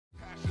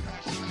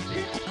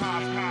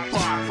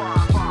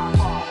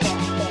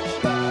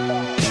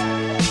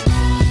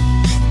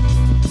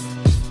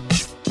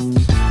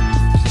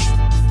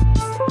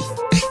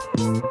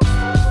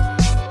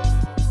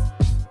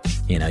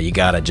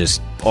gotta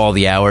just all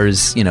the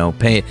hours,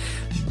 pay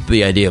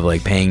the idea of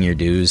like paying your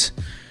dues.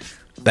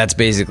 That's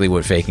basically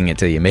what faking it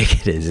till you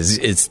make it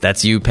is.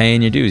 That's you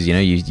paying your dues.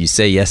 You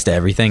say yes to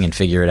everything and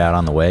figure it out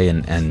on the way,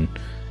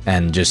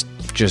 and just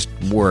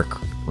work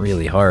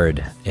really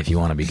hard if you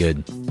want to be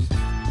good.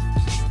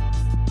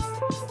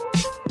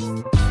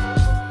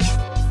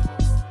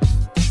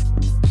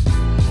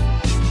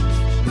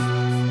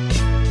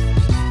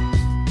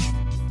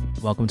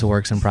 Welcome to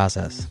Works in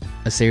Process,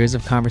 a series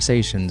of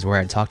conversations where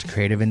I talk to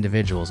creative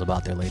individuals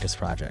about their latest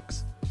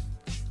projects.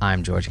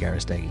 I'm George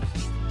Garastegui.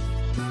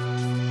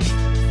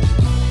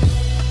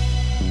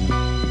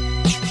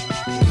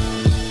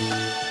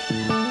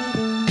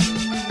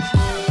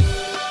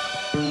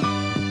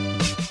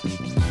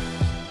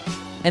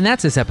 And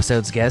that's this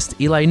episode's guest,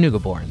 Eli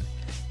Neugeboren.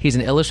 He's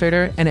an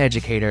illustrator and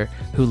educator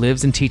who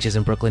lives and teaches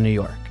in Brooklyn, New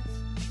York.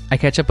 I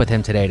catch up with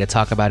him today to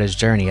talk about his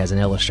journey as an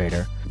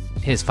illustrator,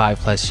 his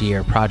 5+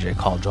 year project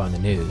called Drawing the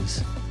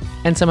News,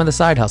 and some of the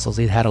side hustles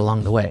he's had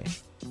along the way.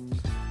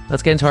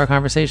 Let's get into our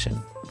conversation,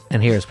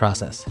 and here's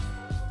Process.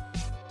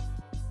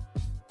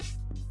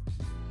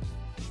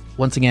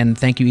 Once again,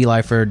 thank you,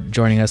 Eli, for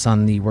joining us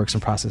on the Works in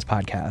Process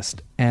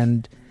podcast.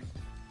 And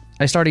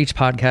I start each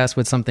podcast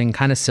with something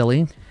kind of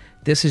silly.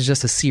 This is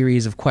just a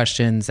series of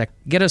questions that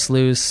get us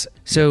loose.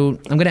 So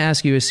I'm going to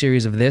ask you a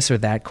series of this or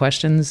that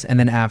questions, and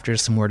then after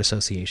some word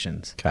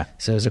associations. Okay.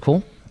 So is it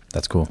cool?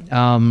 That's cool.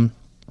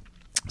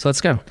 So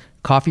let's go.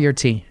 Coffee or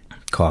tea?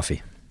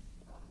 Coffee.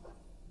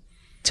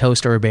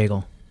 Toast or a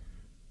bagel?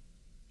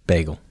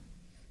 Bagel.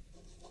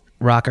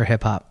 Rock or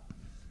hip hop?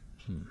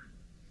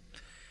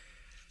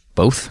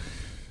 Both.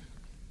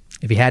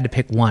 If you had to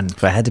pick one.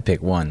 If I had to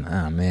pick one,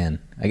 oh man,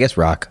 I guess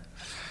rock.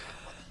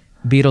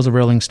 Beatles or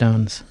Rolling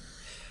Stones?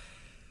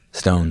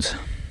 Stones.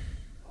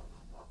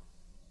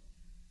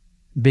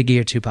 Biggie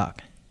or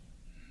Tupac?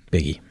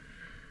 Biggie.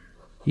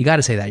 You got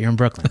to say that. You're in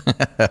Brooklyn.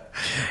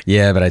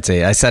 Yeah, but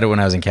I said it when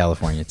I was in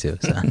California too.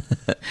 So.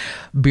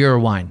 Beer or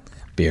wine?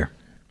 Beer.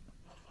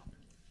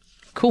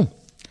 Cool.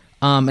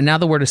 And now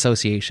the word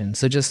association.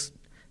 So just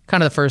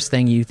kind of the first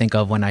thing you think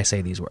of when I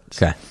say these words.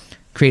 Okay.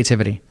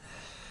 Creativity.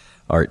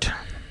 Art.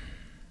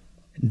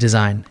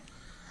 Design.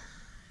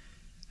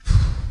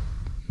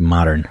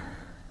 Modern.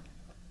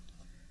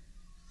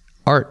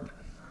 Art.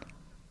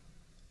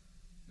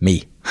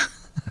 Me.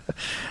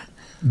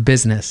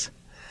 Business.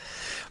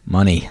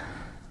 Money.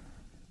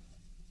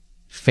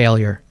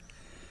 Failure.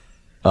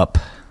 Up.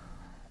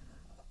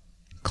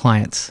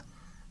 Clients.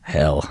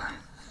 Hell.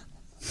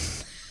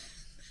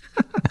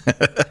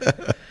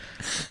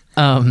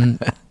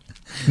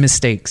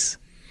 Mistakes.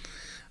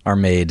 Are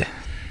made.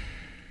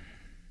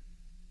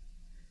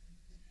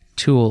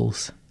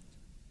 Tools.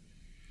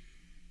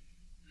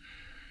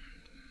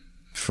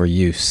 For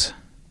use.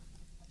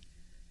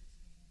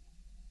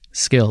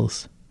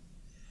 Skills.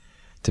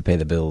 To pay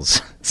the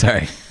bills.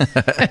 Sorry.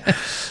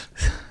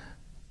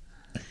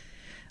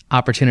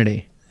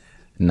 Opportunity.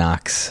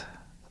 Knocks.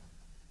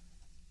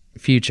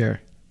 Future.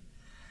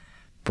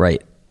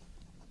 Bright.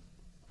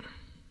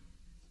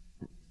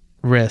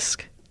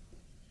 Risk.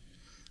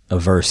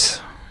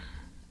 Averse.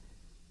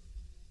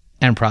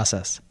 And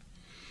process.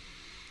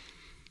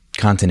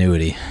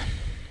 Continuity.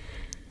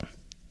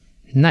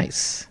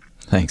 Nice.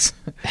 Thanks.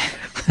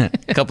 A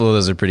couple of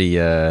those are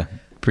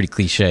pretty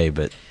cliche,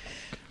 but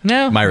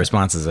no, my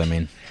responses, I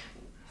mean.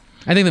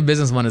 I think the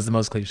business one is the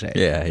most cliche.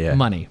 Yeah.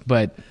 Money.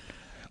 But,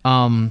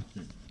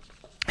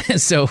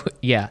 so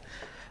yeah,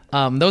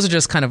 those are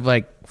just kind of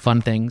like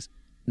fun things.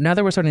 Now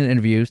that we're starting the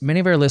interview, many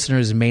of our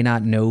listeners may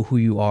not know who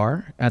you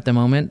are at the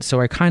moment.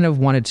 So I kind of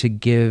wanted to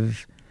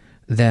give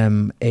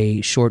them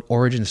a short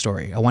origin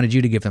story. I wanted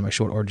you to give them a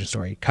short origin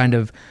story. Kind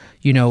of,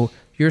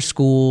 your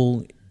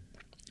school,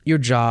 your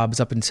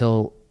jobs up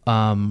until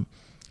now,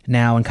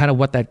 and kind of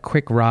what that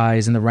quick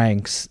rise in the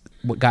ranks,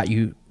 what got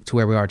you to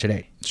where we are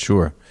today.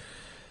 Sure.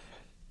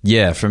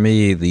 Yeah, for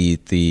me,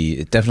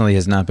 it definitely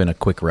has not been a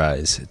quick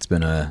rise. It's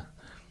been a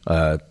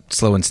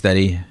slow and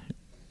steady,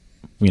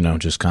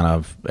 just kind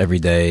of every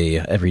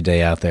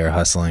day out there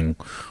hustling,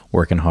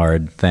 working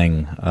hard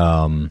thing.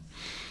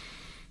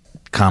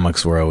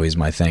 Comics were always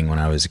my thing when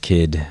I was a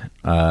kid,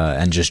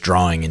 and just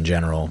drawing in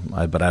general.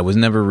 But I was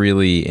never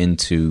really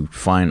into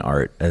fine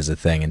art as a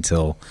thing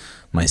until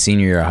my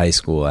senior year of high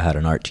school. I had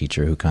an art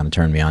teacher who kind of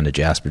turned me on to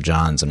Jasper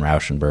Johns and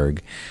Rauschenberg,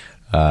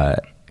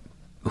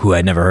 who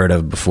I'd never heard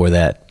of before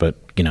that, but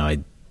I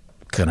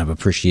kind of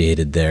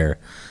appreciated their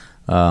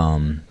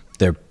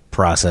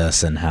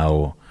process and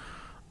how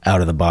out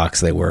of the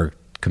box they were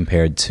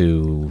compared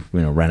to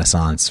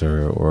Renaissance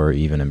or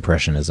even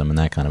Impressionism and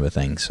that kind of a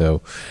thing.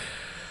 So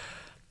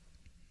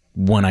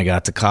when I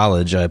got to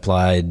college, I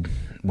applied,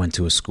 went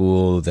to a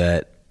school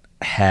that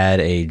had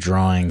a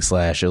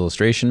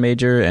drawing/illustration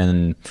major,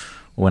 and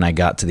when I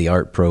got to the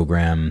art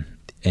program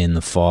in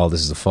the fall,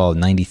 this is the fall of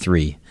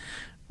 '93,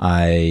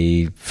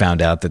 I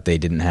found out that they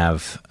didn't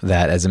have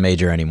that as a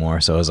major anymore.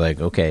 So I was like,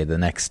 okay, the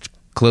next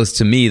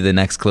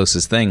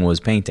closest thing was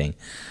painting.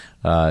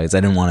 because I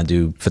didn't want to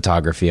do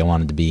photography. I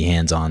wanted to be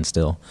hands-on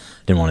still.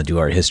 Didn't want to do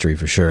art history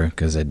for sure,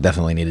 because I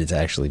definitely needed to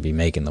actually be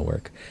making the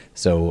work.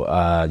 So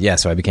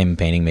so I became a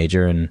painting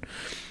major and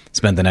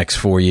spent the next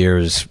 4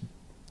 years.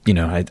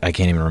 I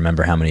can't even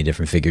remember how many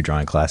different figure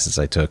drawing classes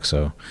I took.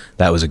 So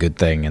that was a good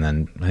thing. And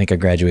then I think I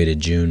graduated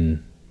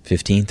June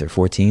 15th or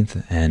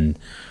 14th, and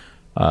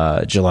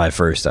July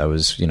 1st, I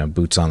was,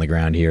 boots on the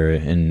ground here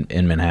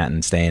in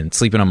Manhattan,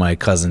 sleeping on my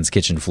cousin's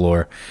kitchen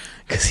floor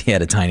because he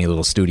had a tiny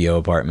little studio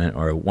apartment,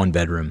 or 1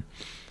 bedroom.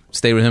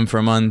 Stayed with him for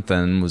a month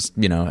and was,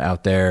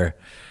 out there.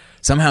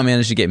 Somehow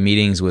managed to get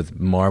meetings with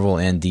Marvel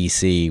and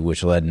DC,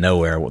 which led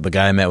nowhere. The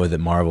guy I met with at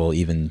Marvel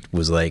even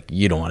was like,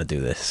 "You don't want to do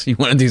this. You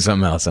want to do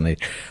something else." And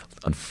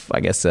I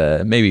guess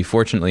maybe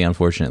fortunately,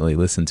 unfortunately,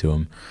 listened to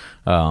him.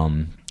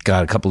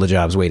 Got a couple of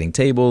jobs waiting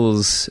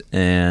tables,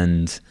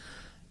 and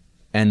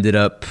ended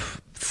up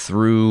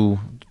through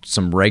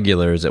some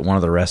regulars at one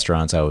of the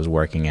restaurants I was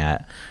working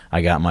at.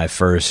 I got my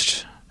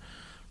first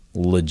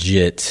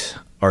legit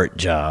art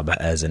job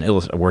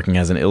working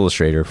as an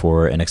illustrator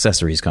for an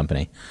accessories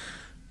company.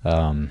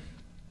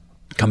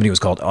 Company was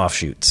called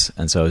Offshoots,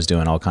 and so I was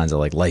doing all kinds of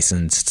like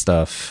licensed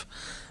stuff,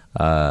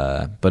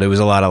 but it was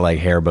a lot of like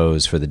hair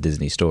bows for the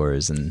Disney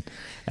stores and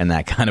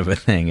that kind of a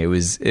thing.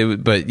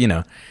 But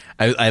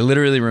I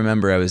literally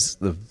remember I was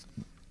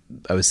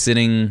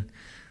sitting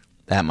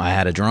I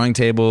had a drawing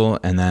table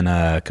and then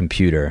a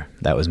computer.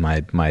 That was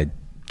my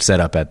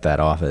setup at that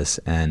office.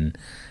 And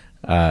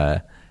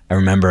I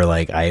remember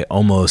like I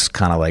almost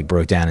kind of like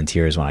broke down in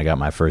tears when I got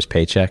my first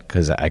paycheck,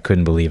 because I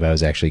couldn't believe I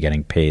was actually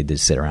getting paid to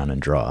sit around and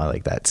draw.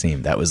 Like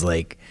that was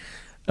like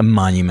a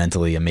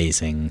monumentally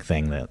amazing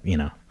thing that,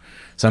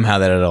 somehow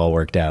that it all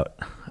worked out.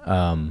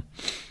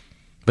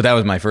 But that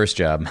was my first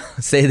job.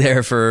 Stayed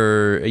there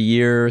for a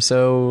year or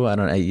so.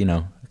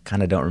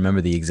 Kind of don't remember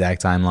the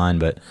exact timeline,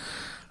 but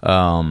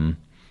the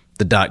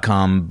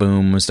 .com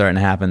boom was starting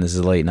to happen. This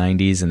is the late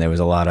 90s, and there was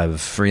a lot of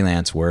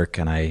freelance work.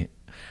 And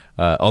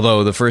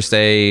although the first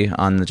day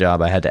on the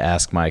job, I had to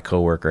ask my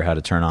coworker how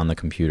to turn on the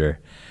computer.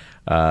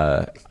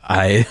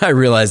 I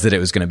realized that it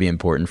was going to be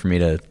important for me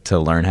to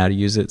learn how to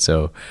use it.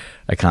 So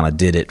I kind of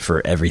did it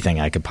for everything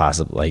I could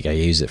possibly, I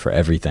used it for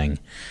everything.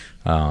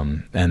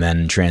 And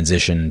then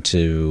transitioned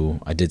to,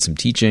 I did some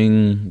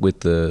teaching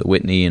with the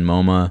Whitney and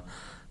MoMA,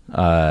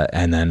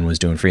 and then was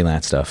doing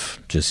freelance stuff,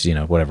 just,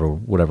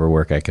 whatever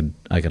work I could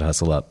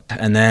hustle up.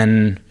 And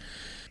then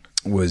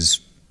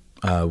was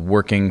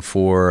working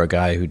for a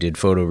guy who did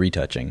photo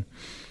retouching.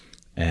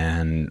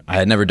 And I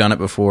had never done it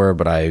before,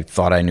 but I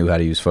thought I knew how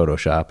to use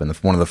Photoshop. And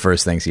one of the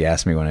first things he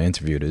asked me when I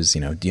interviewed is, do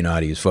you know how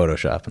to use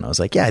Photoshop? And I was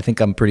like, yeah, I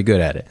think I'm pretty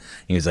good at it.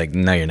 And he was like,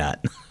 no, you're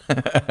not.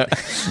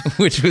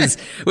 which was,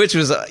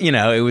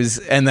 it was,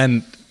 and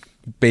then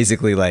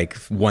basically like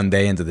one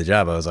day into the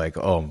job, I was like,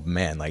 oh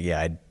man, like,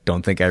 yeah, I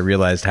don't think I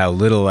realized how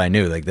little I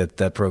knew. Like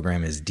that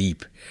program is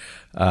deep.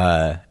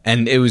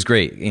 And it was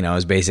great. I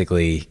was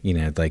basically,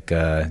 like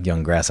a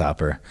young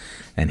grasshopper,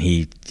 and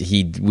we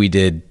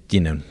did,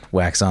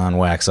 wax on,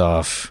 wax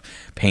off,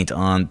 paint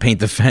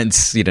the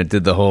fence, did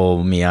the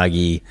whole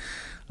Miyagi.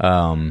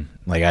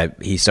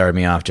 He started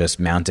me off just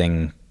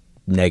mounting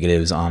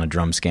negatives on a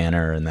drum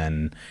scanner and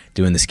then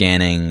doing the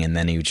scanning. And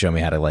then he would show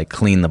me how to like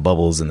clean the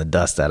bubbles and the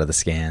dust out of the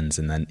scans.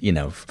 And then,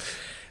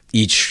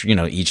 each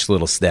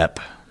little step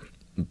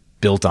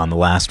built on the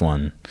last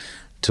one,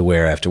 to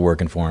where after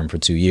working for him for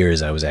 2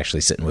 years, I was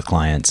actually sitting with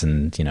clients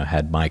and,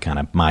 had my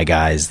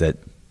guys that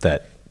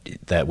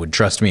would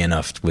trust me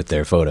enough with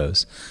their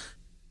photos.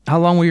 How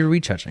long were you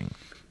retouching?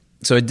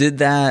 So I did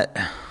that,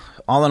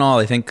 all in all,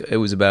 I think it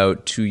was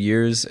about 2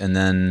 years. And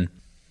then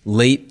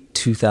late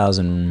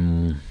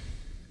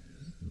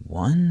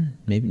 2001,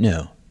 maybe,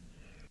 no.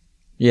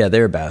 Yeah,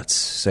 thereabouts.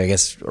 So I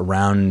guess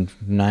around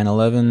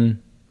 9/11,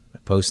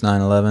 post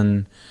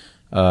 9/11,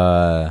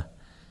 I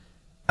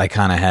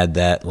kind of had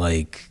that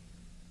like,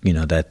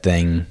 that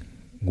thing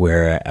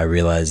where I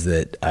realized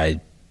that I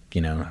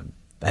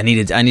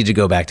needed to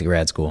go back to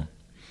grad school.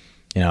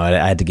 I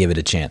had to give it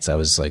a chance. I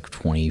was like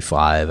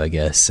 25, I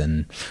guess,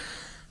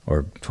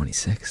 or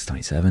 26,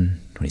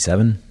 27,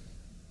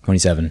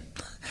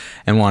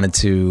 and wanted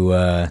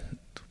to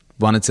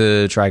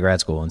try grad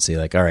school and see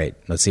like, all right,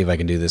 let's see if I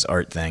can do this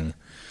art thing.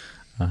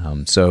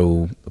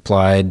 So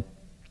applied,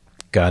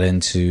 got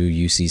into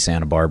UC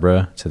Santa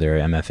Barbara to their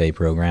MFA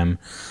program.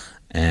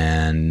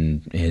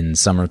 And in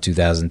summer of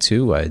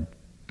 2002, I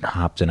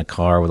hopped in a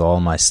car with all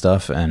my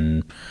stuff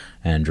and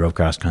drove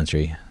cross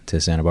country to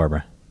Santa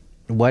Barbara.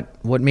 What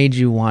made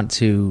you want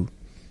to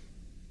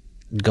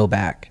go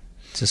back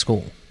to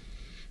school?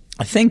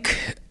 I think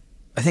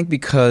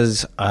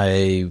because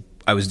I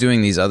was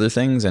doing these other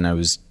things and I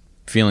was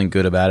feeling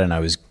good about it, and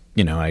I was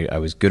I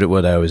was good at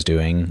what I was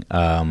doing.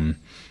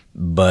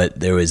 But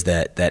there was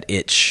that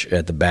itch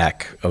at the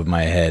back of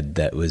my head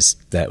that was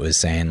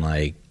saying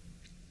like,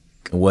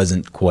 I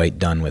wasn't quite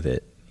done with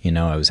it.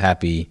 I was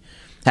happy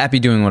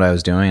doing what I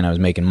was doing, and I was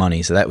making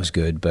money, so that was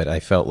good. But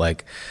I felt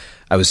like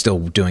I was still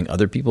doing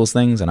other people's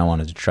things, and I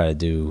wanted to try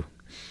to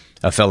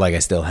I felt like I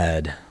still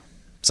had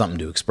something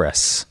to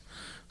express.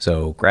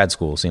 So grad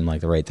school seemed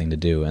like the right thing to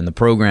do. And the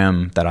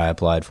program that I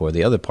applied for,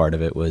 the other part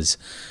of it was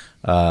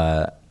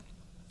I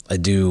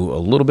do a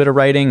little bit of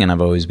writing, and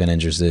I've always been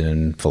interested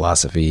in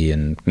philosophy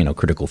and,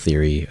 critical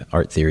theory,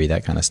 art theory,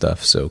 that kind of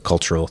stuff. So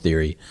cultural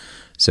theory.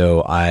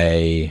 So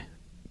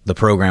the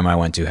program I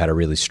went to had a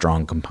really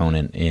strong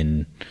component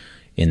in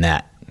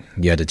that.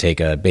 You had to take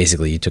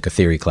you took a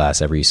theory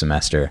class every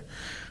semester.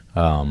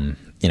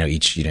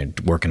 Each,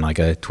 working like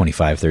a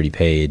 25, 30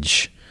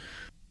 page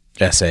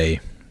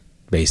essay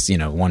based,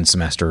 one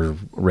semester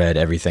read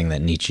everything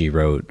that Nietzsche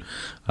wrote,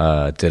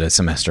 did a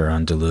semester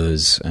on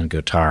Deleuze and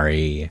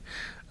Guattari.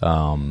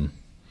 And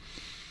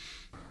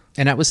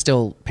that was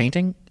still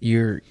painting?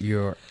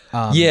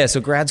 Yeah,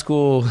 so grad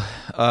school,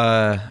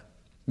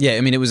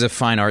 it was a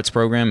fine arts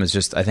program. It's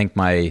just, I think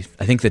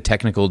the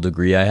technical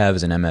degree I have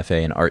is an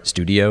MFA in art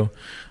studio.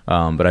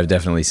 But I've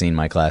definitely seen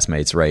my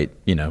classmates write,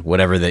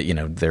 whatever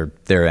that,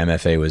 their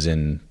MFA was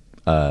in,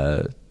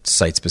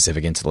 site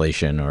specific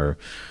installation or,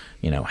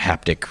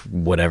 haptic,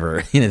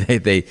 whatever,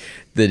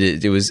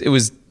 it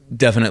was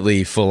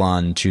definitely full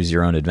on choose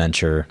your own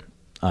adventure,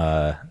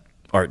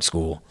 art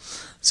school.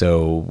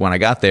 So when I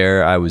got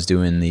there, I was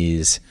doing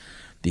these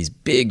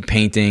big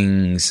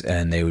paintings,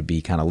 and they would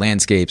be kind of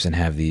landscapes and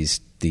have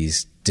these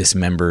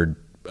dismembered,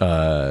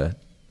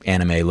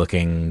 anime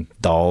looking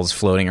dolls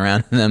floating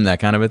around in them,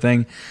 that kind of a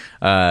thing,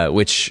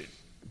 which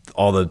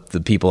all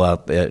the people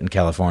out there in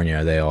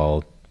California, they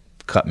all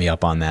cut me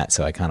up on that.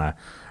 So I kind of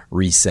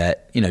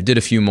reset, did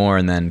a few more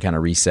and then kind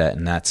of reset.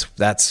 And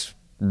that's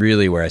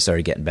really where I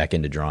started getting back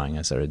into drawing.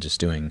 I started just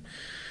doing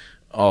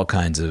all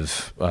kinds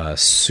of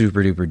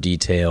super duper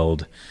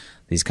detailed,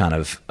 these kind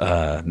of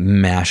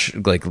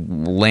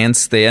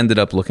they ended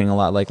up looking a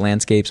lot like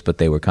landscapes, but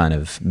they were kind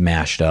of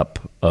mashed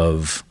up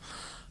of,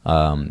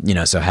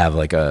 so have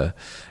like an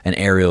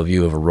aerial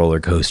view of a roller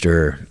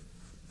coaster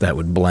that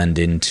would blend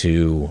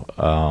into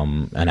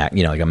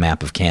like a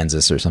map of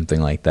Kansas or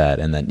something like that,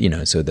 and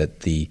then so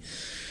that they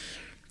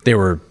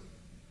were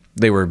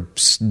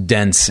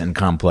dense and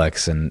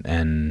complex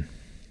and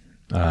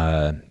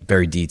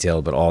very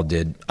detailed, but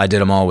I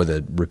did them all with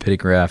a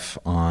rapidograph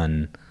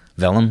on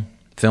vellum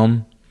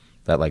film,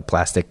 that like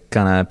plastic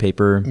kind of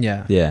paper.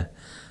 Yeah.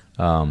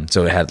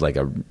 So it had like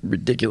a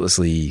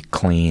ridiculously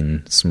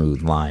clean,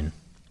 smooth line.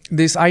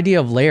 This idea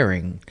of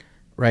layering,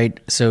 right?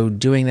 So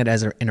doing that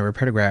in a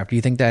rapidograph, do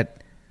you think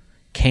that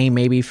came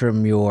maybe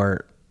from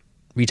your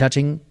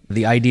retouching?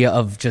 The idea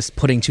of just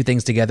putting two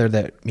things together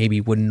that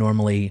maybe wouldn't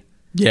normally...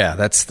 Yeah,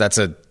 that's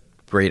a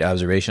great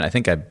observation. I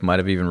think I might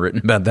have even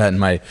written about that in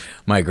my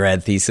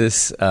grad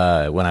thesis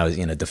when I was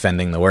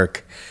defending the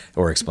work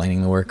or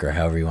explaining the work, or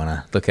however you want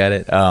to look at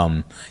it.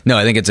 No,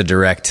 I think it's a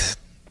direct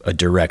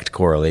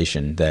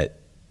correlation that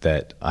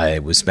I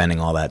was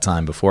spending all that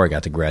time before I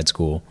got to grad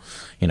school,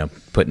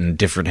 putting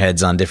different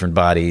heads on different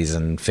bodies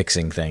and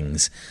fixing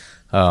things.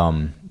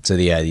 So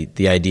the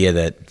idea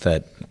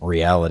that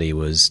reality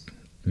was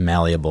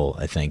malleable,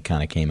 I think,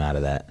 kind of came out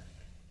of that.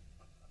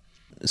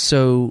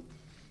 So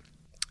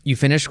you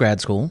finished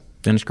grad school.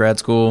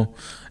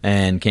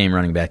 And came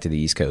running back to the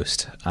East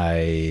Coast.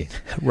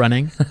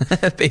 Running?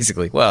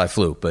 Basically. Well, I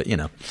flew, but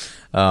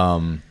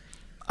I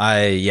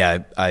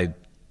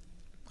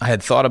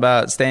had thought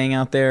about staying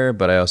out there,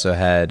 but I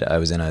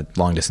was in a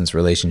long distance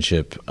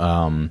relationship,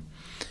 and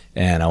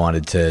I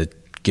wanted to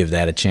give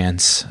that a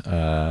chance.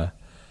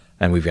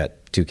 And we've got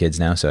 2 kids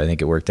now, so I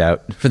think it worked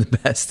out for the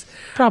best.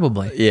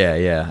 Probably.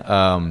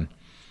 Yeah.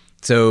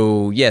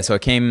 So I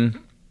came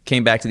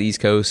back to the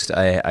East Coast.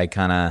 I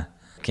kind of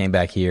came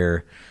back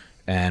here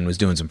and was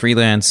doing some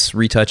freelance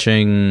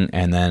retouching,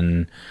 and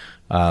then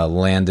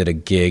landed a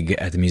gig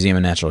at the Museum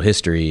of Natural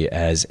History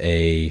as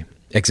a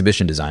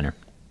exhibition designer.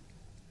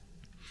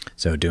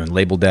 So doing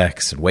label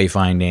decks and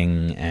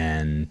wayfinding,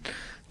 and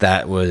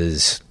that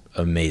was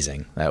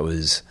amazing.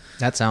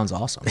 That sounds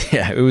awesome.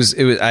 Yeah, it was.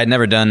 I'd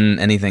never done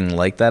anything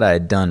like that.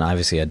 I'd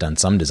done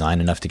some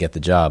design, enough to get the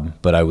job,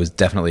 but I was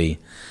definitely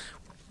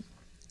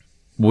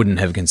wouldn't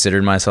have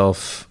considered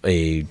myself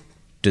a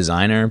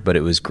designer, but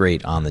it was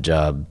great on the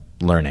job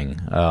learning.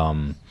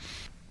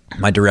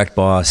 My direct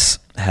boss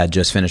had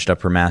just finished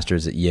up her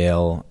master's at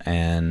Yale,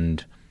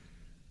 and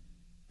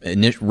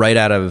right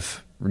out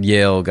of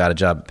Yale got a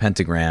job at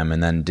Pentagram,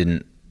 and then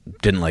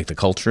didn't like the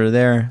culture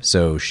there,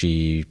 so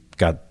she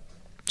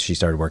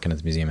started working at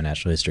the Museum of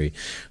Natural History.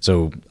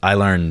 So I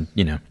learned,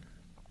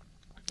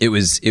 it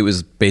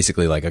was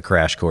basically like a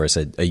crash course,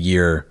 a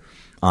year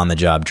on the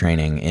job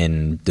training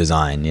in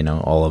design,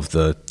 all of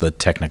the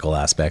technical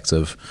aspects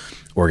of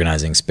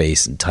organizing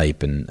space and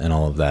type and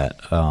all of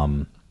that.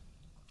 So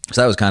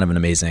that was kind of an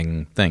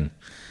amazing thing.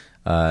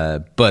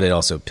 But it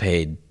also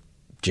paid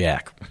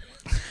jack.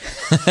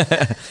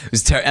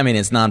 It's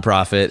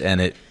nonprofit,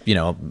 and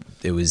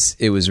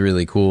it was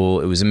really cool.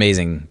 It was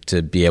amazing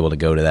to be able to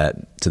go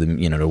to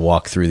to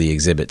walk through the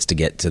exhibits to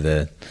get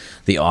to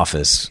the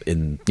office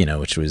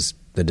which was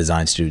the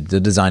design studio. The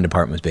design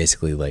department was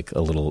basically like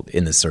a little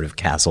in this sort of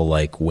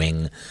castle-like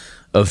wing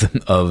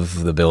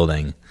of the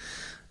building.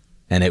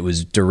 and it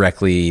was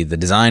directly, the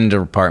design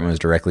department was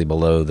directly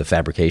below the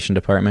fabrication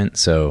department.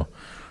 So,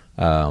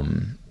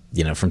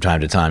 from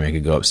time to time, I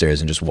could go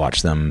upstairs and just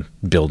watch them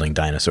building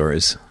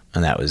dinosaurs,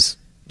 and that was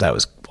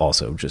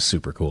also just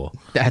super cool.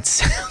 That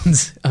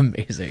sounds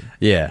amazing.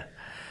 Yeah.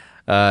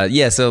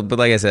 So, but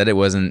like I said, it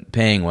wasn't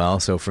paying well.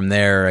 So from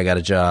there, I got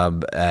a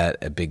job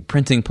at a big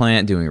printing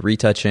plant doing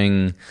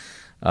retouching.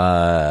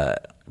 But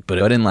I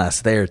didn't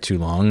last there too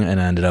long,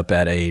 and I ended up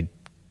at a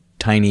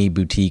tiny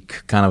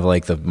boutique, kind of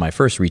like my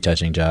first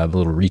retouching job, a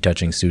little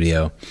retouching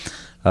studio,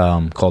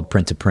 called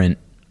Print to Print,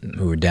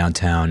 who were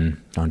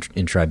downtown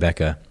in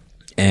Tribeca.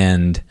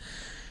 And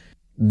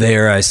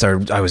there I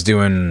was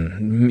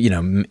doing,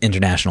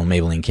 international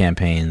Maybelline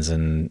campaigns,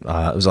 and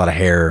it was a lot of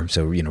hair.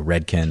 So,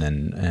 Redken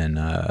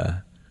and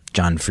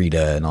John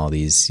Frieda and all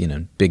these,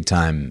 big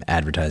time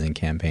advertising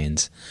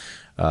campaigns.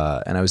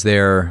 And I was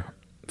there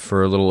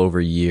for a little over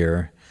a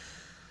year,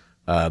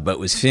 but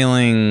was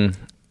feeling,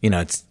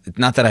 it's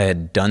not that I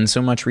had done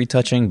so much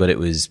retouching, but it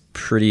was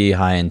pretty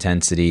high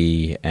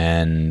intensity.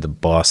 And the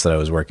boss that I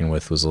was working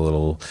with was a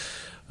little,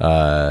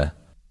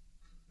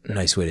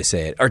 nice way to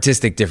say it,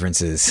 artistic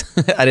differences.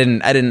 I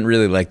didn't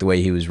really like the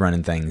way he was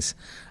running things.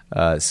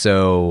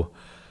 So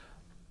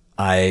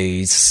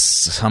I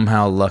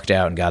somehow lucked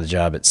out and got a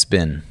job at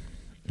Spin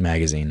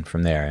magazine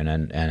from there.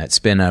 And at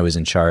Spin, I was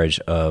in charge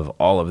of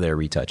all of their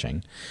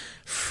retouching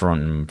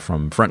from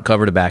front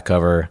cover to back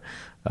cover.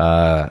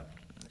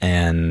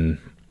 And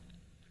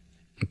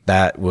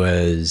that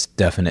was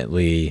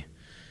definitely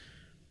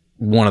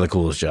one of the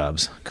coolest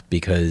jobs,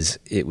 because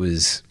it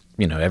was,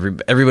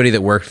 everybody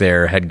that worked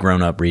there had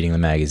grown up reading the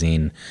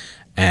magazine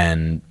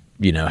and,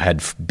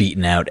 had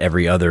beaten out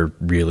every other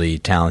really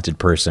talented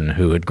person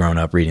who had grown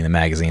up reading the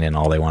magazine, and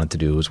all they wanted to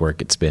do was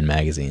work at Spin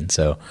magazine.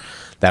 So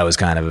that was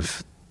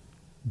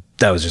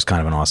just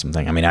kind of an awesome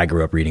thing. I mean, I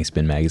grew up reading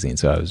Spin magazine,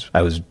 so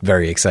I was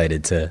very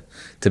excited to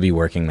be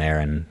working there.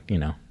 And,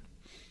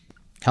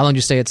 How long did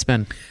you stay at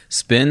Spin?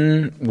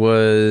 Spin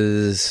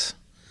was,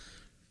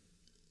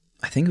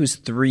 I think it was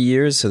 3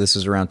 years. So this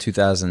was around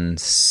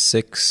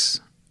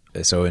 2006.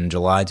 So in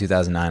July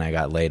 2009, I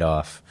got laid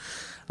off.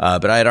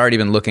 But I had already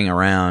been looking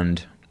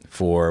around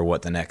for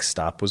what the next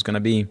stop was going to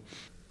be.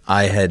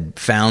 I had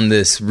found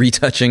this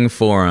retouching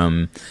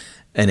forum,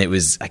 and it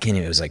was like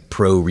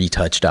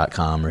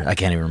proretouch.com, or I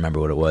can't even remember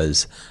what it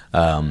was.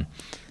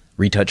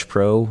 Retouch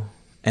Pro.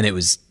 And it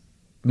was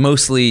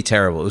mostly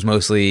terrible. It was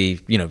mostly,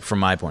 from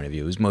my point of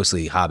view, it was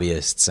mostly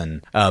hobbyists.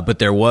 And but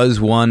there was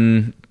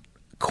one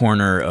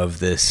corner of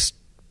this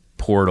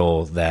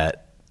portal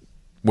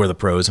where the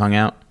pros hung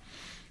out.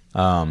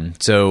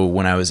 So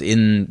when I was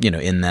in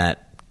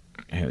that,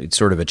 it's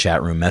sort of a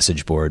chat room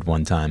message board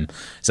one time,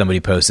 somebody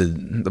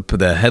posted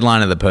the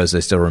headline of the post I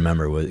still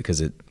remember, was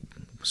because it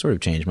sort of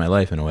changed my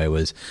life in a way,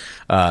 was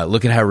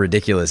look at how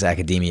ridiculous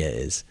academia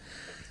is.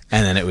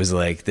 And then it was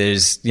like,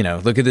 there's,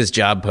 look at this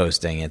job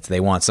posting. They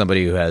want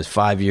somebody who has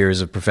 5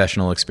 years of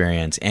professional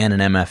experience and an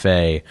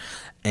MFA,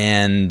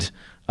 and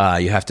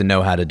you have to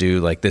know how to do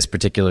like this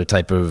particular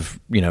type of,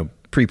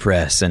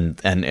 pre-press. And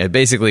it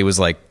basically was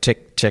like,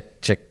 check,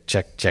 check, check,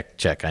 check, check,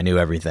 check. I knew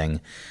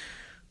everything.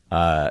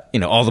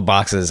 All the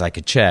boxes I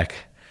could check,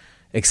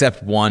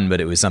 except one,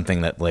 but it was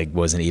something that like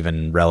wasn't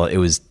even relevant. It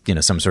was,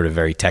 some sort of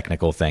very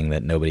technical thing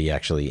that nobody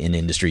actually in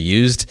industry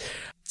used.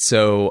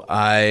 So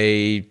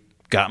I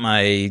got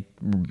my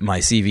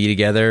CV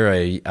together.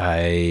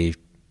 I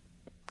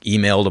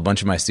emailed a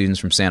bunch of my students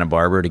from Santa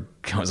Barbara.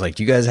 I was like,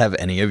 do you guys have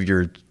any of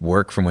your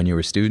work from when you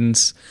were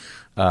students?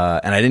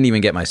 And I didn't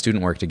even get my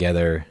student work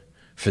together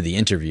for the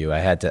interview. I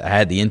had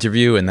the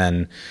interview, and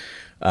then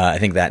I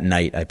think that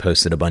night I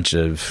posted a bunch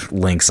of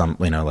links on,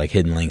 like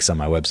hidden links on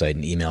my website,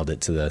 and emailed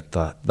it to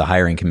the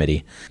hiring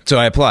committee. So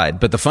I applied.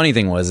 But the funny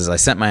thing was I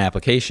sent my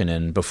application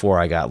in before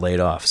I got laid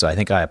off. So I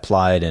think I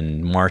applied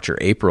in March or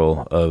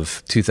April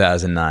of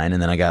 2009,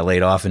 and then I got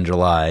laid off in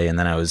July, and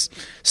then I was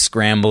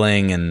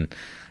scrambling and,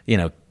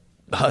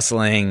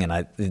 hustling,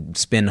 and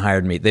Spin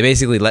hired me. They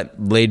basically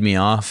laid me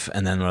off,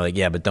 and then were like,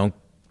 yeah, but don't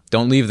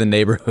leave the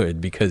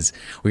neighborhood, because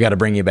we got to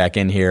bring you back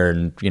in here.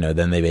 And,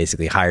 then they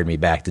basically hired me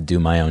back to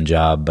do my own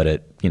job, but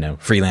at,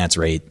 freelance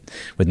rate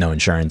with no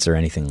insurance or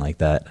anything like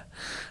that.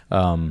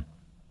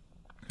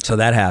 So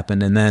that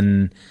happened. And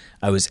then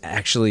I was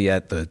actually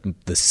at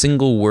the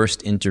single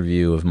worst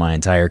interview of my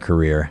entire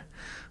career.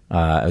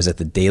 I was at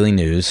the Daily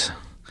News.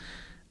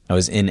 I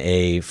was in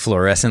a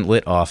fluorescent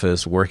lit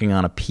office working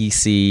on a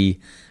PC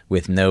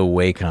with no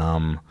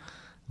Wacom,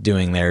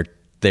 doing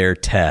their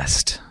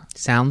test.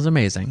 Sounds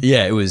amazing.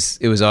 Yeah, it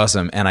was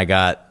awesome. And I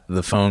got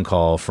the phone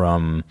call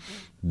from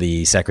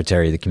the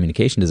secretary of the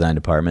communication design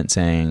department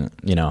saying,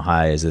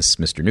 hi, is this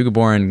Mr.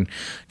 Neugeboren?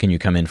 Can you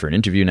come in for an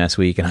interview next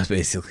week? And I was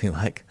basically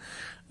like,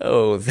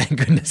 oh, thank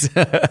goodness.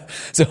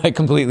 So I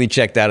completely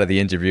checked out of the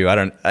interview.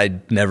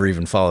 I never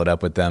even followed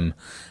up with them.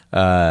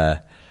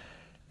 And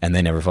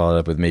they never followed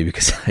up with me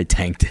because I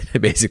tanked it. I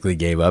basically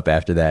gave up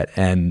after that.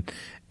 And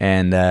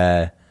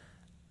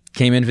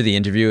came in for the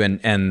interview,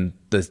 and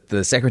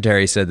the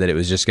secretary said that it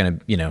was just going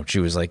to, she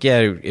was like, yeah,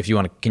 if you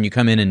want to, can you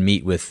come in and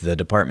meet with the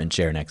department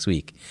chair next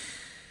week?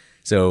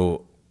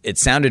 So it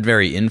sounded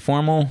very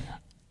informal,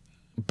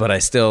 but I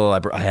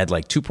had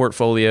like 2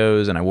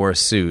 portfolios and I wore a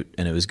suit,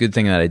 and it was a good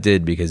thing that I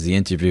did because the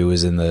interview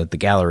was in the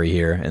gallery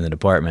here in the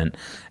department,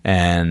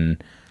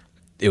 and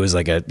it was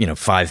like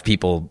 5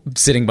 people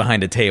sitting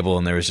behind a table,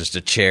 and there was just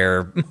a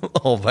chair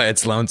all by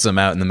its lonesome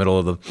out in the middle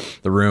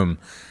of the room.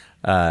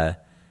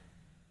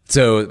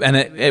 So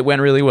it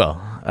went really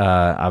well.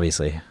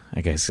 Obviously,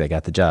 I guess I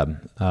got the job.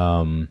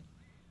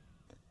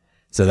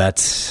 So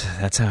that's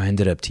how I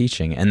ended up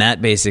teaching, and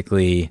that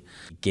basically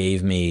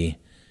gave me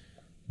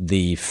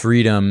the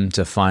freedom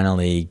to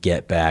finally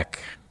get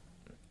back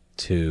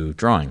to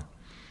drawing.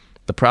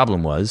 The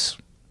problem was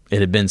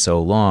it had been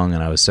so long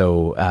and I was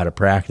so out of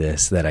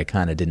practice that I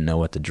kind of didn't know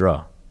what to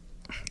draw.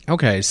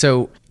 Okay,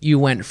 so you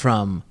went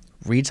from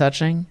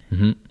retouching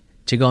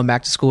to going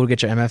back to school to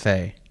get your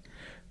MFA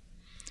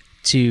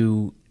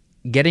to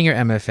getting your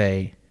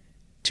MFA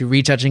to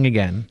retouching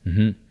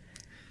again,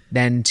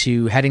 then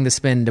to heading the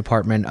spin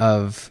department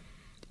of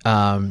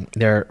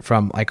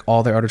from like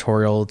all their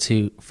editorial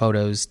to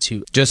photos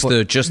to just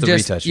the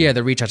retouching. Yeah,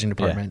 the retouching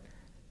department.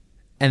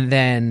 Yeah. And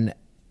then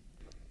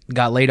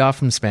got laid off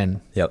from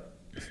spin. Yep.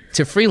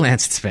 To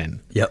freelance at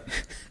spin. Yep.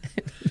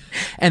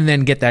 And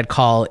then get that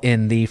call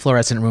in the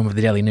fluorescent room of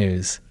the Daily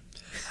News.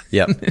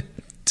 Yep.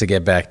 To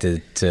get back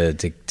to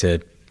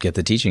get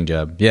the teaching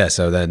job. Yeah,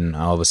 so then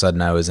all of a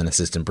sudden I was an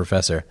assistant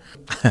professor.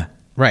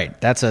 Right.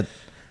 I've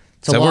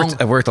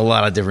worked a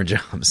lot of different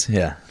jobs.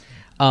 Yeah.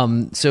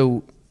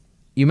 So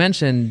you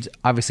mentioned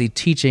obviously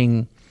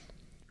teaching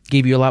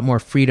gave you a lot more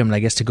freedom, I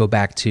guess, to go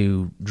back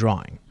to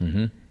drawing.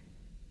 Mm-hmm.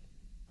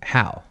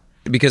 How?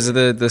 Because of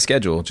the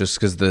schedule, just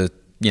because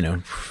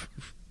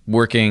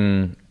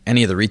working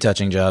any of the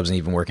retouching jobs and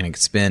even working at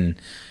spin,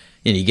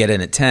 you get in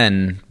at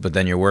 10, but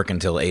then you're working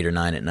till 8 or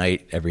 9 at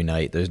night every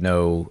night. There's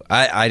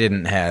I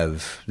didn't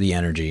have the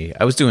energy.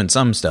 I was doing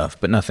some stuff,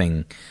 but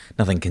nothing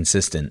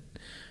consistent.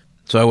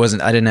 So I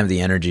didn't have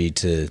the energy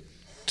to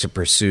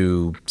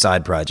pursue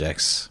side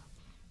projects,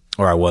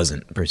 or I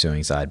wasn't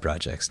pursuing side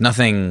projects.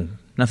 Nothing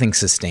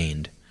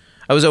sustained.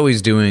 I was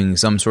always doing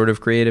some sort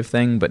of creative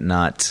thing, but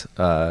not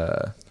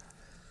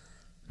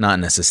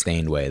in a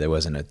sustained way. It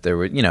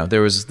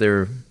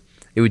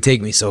would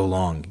take me so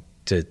long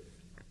to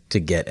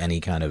get any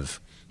kind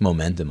of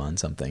momentum on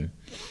something.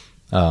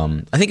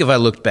 I think if I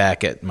looked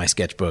back at my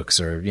sketchbooks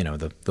or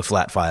the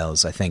flat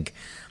files, I think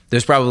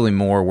there's probably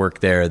more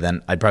work there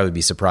than I'd probably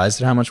be surprised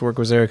at how much work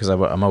was there, because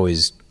I'm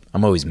always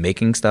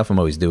making stuff. I'm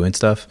always doing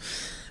stuff,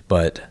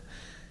 but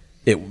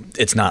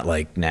it's not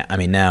like now. I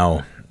mean,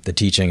 now the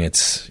teaching,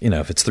 it's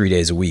if it's 3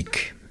 days a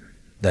week,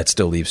 that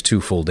still leaves 2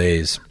 full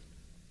days,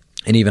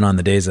 and even on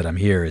the days that I'm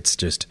here, it's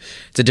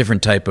a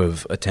different type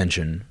of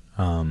attention.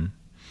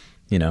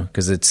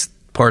 Because it's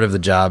part of the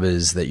job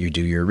is that you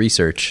do your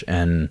research,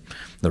 and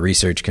the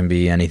research can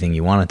be anything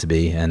you want it to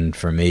be. And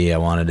for me, I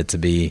wanted it to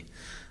be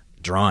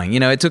drawing.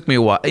 It took me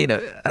a while. I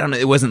don't know.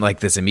 It wasn't like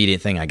this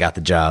immediate thing. I got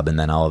the job, and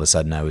then all of a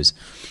sudden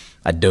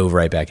I dove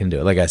right back into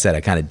it. Like I said,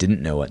 I kind of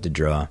didn't know what to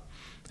draw,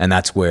 and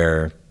that's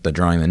where the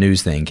drawing the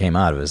news thing came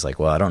out of. It was like,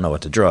 well, I don't know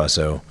what to draw,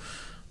 so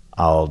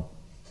I'll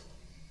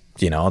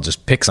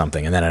just pick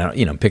something, and then I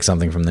don't, pick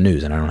something from the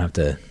news, and I don't have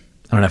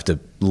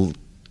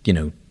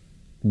to,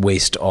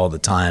 waste all the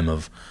time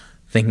of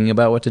thinking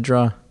about what to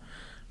draw.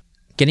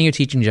 Getting your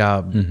teaching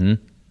job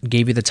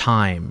gave you the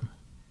time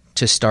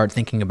to start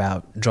thinking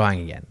about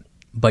drawing again,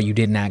 but you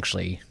didn't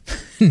actually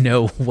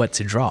know what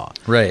to draw.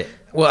 Right.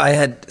 Well, I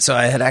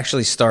had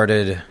actually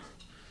started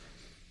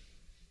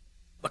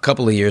a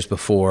couple of years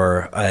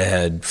before. I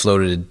had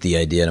floated the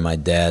idea to my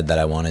dad that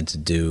I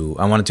wanted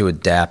to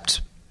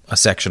adapt a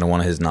section of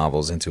one of his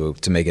novels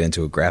to make it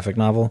into a graphic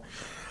novel.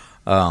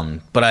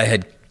 But I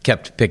had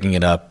kept picking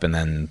it up and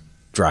then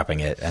dropping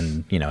it,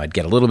 and I'd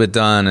get a little bit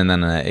done, and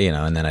then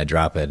I'd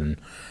drop it, and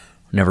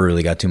never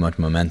really got too much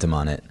momentum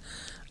on it.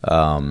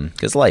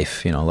 Because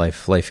life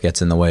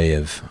gets in the way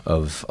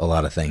of a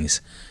lot of things.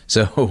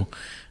 So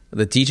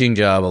the teaching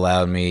job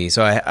allowed me.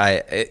 So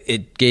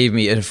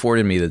it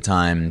afforded me the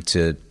time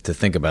to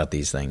think about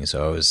these things.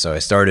 So I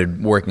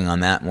started working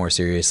on that more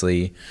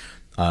seriously.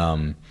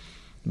 But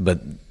one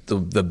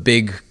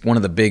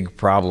of the big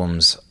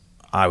problems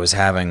I was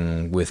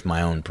having with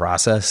my own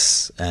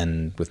process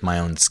and with my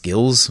own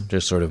skills,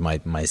 just sort of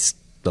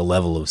the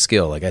level of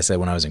skill. Like I said,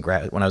 when I was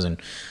in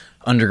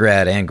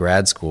undergrad and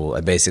grad school,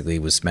 I basically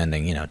was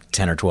spending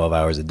 10 or 12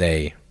 hours a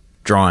day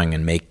drawing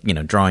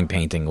and drawing,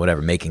 painting,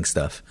 whatever, making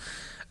stuff,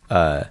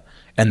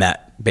 and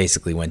that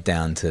basically went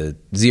down to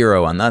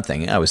zero on that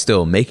thing. I was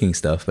still making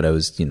stuff, but I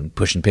was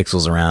pushing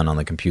pixels around on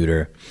the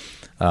computer,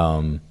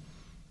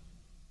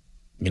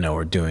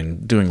 or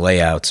doing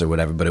layouts or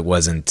whatever, but it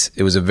was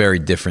a very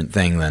different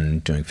thing than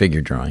doing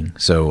figure drawing.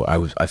 So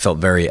I felt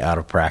very out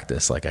of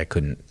practice. Like I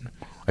couldn't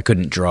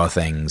draw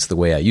things the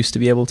way I used to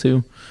be able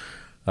to.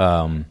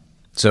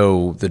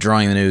 So the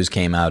drawing the news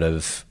came out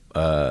of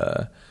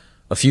a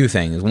a few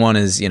things. One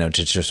is, to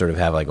just sort of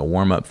have like a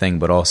warm-up thing,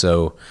 but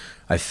also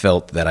I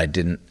felt that I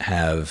didn't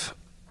have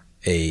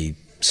a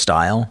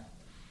style.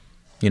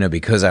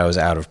 Because I was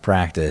out of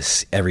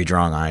practice, every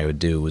drawing I would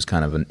do was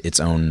kind of its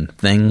own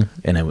thing,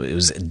 and it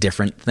was a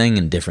different thing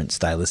and different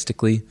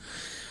stylistically.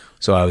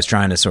 So I was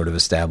trying to sort of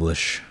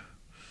establish,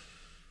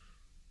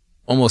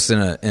 almost in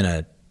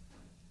a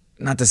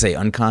not to say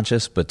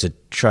unconscious, but to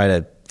try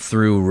to,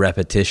 through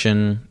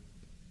repetition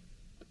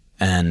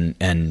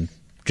and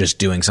just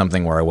doing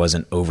something where I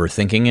wasn't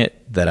overthinking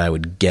it, that I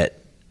would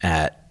get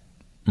at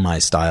my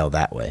style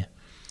that way.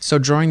 So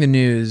drawing the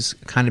news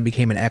kind of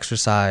became an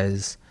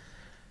exercise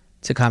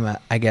to kind of,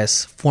 I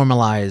guess,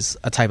 formalize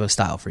a type of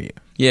style for you.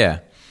 Yeah.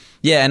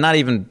 Yeah, and not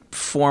even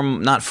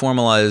not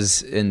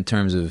formalize in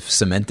terms of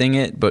cementing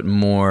it, but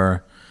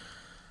more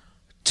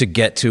to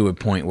get to a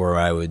point where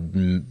I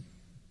would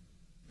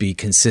be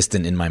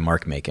consistent in my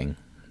mark making.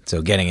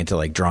 So getting into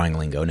like drawing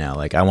lingo now,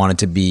 like I wanted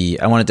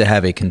to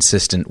have a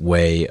consistent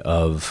way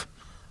of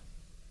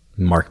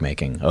mark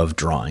making, of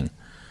drawing.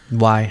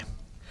 Why?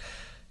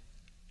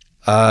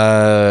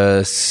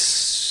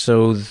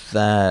 So that's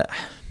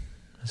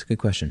a good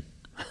question.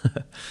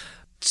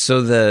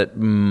 So that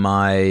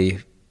my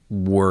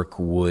work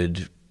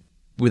would,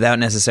 without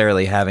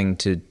necessarily having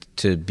to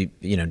be,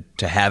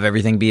 to have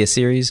everything be a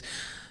series,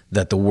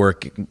 that the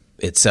work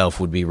itself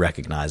would be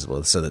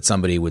recognizable, so that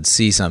somebody would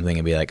see something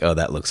and be like, oh,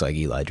 that looks like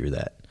Eli drew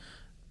that.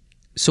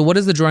 So what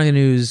does the Drawing the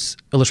News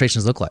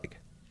illustrations look like?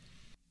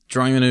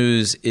 Drawing the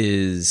News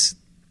is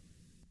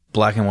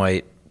black and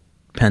white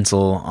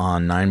pencil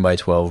on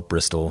 9x12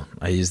 Bristol.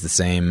 I use the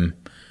same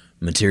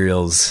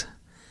materials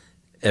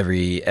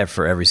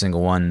for every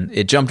single one.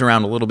 It jumped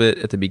around a little bit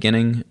at the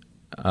beginning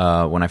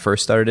when I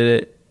first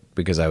started it,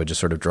 because I would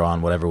just sort of draw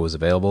on whatever was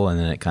available, and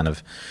then it kind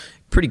of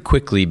pretty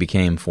quickly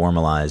became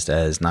formalized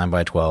as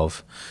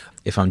 9x12.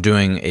 If I'm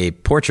doing a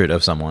portrait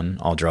of someone,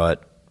 I'll draw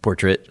it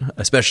portrait,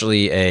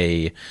 especially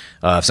if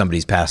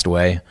somebody's passed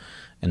away,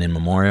 an in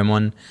memoriam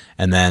one.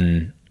 And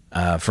then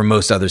for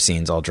most other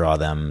scenes, I'll draw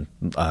them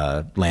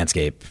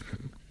landscape.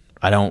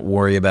 I don't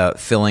worry about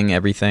filling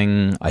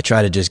everything. I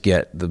try to just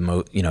get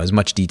as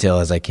much detail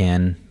as I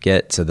can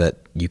get, so that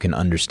you can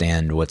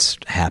understand what's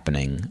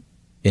happening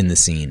in the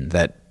scene.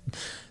 That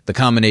the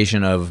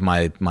combination of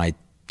my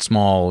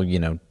small,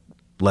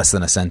 less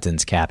than a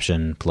sentence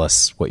caption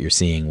plus what you're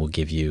seeing will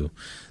give you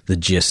the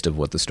gist of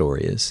what the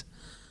story is.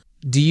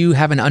 Do you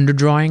have an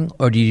underdrawing,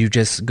 or do you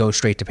just go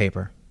straight to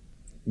paper?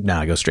 No,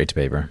 I go straight to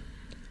paper.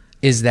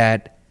 Was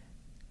that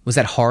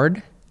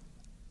hard,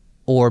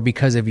 or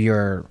because of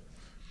your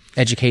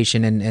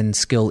education and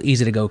skill,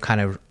 easy to go kind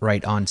of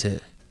right onto?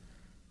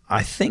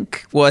 I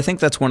think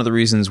that's one of the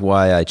reasons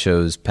why I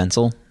chose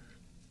pencil,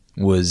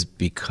 was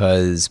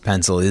because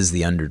pencil is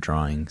the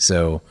underdrawing.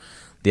 So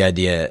the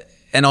idea,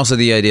 and also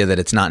the idea that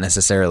it's not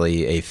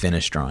necessarily a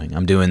finished drawing.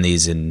 I'm doing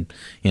these in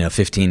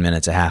 15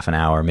 minutes, a half an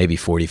hour, maybe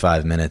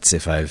 45 minutes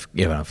if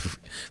if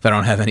I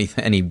don't have any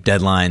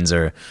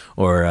deadlines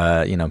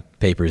or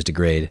papers to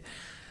grade.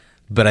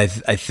 But I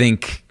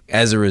think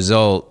as a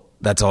result,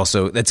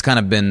 that's kind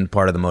of been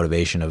part of the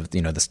motivation of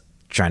this,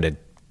 trying to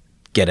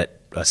get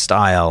at a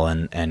style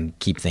and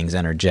keep things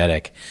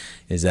energetic,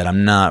 is that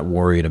I'm not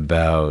worried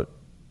about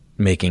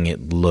making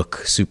it look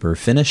super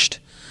finished.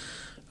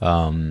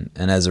 And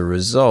as a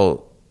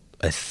result,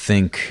 I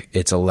think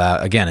it's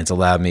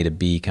allowed me to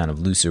be kind of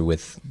looser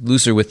with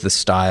the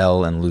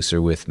style and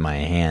looser with my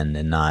hand,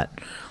 and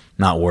not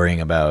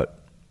worrying about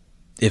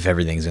if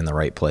everything's in the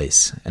right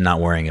place, and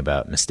not worrying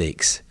about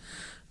mistakes.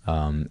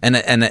 And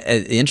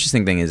the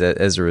interesting thing is that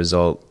as a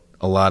result,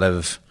 a lot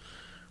of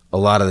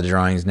the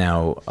drawings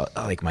now,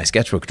 like my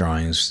sketchbook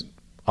drawings,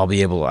 I'll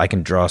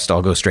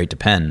go straight to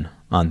pen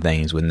on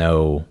things with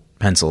no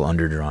pencil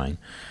underdrawing.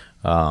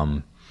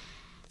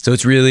 So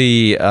it's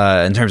really,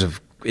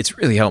 it's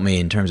really helped me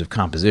in terms of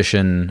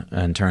composition,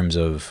 in terms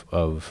of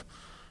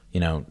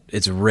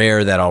it's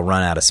rare that I'll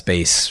run out of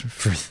space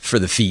for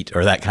the feet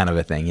or that kind of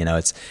a thing.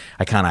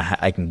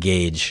 I can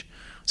gauge.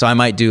 So I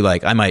might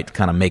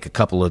kind of make a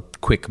couple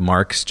of quick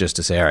marks just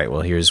to say, all right,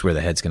 well, here's where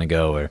the head's going to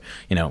go, or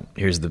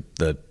here's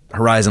the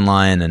horizon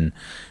line. And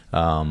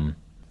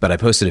but I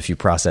posted a few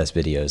process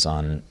videos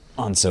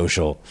on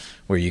social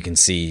where you can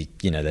see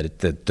that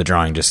the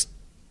drawing just,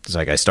 it's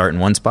like I start in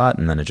one spot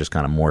and then it just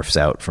kind of morphs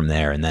out from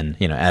there. And then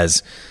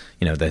as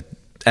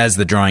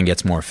the drawing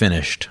gets more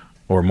finished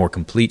or more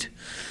complete,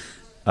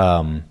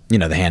 the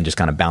hand just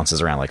kind of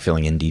bounces around, like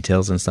filling in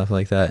details and stuff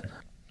like that.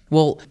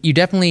 Well, you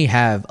definitely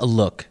have a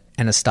look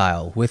and a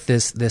style with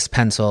this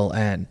pencil,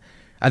 and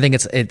I think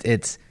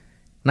it's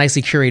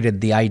nicely curated.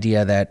 The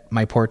idea that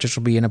my portraits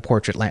will be in a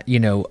portrait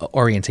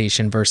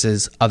orientation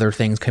versus other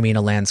things can be in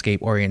a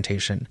landscape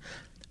orientation.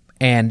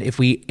 And if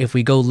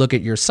we go look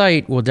at your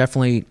site, we'll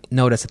definitely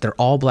notice that they're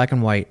all black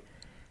and white.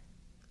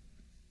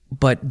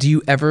 But do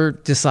you ever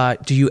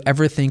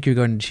think you're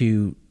going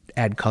to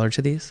add color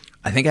to these?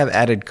 I think I've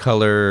added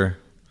color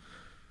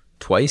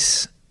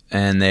twice,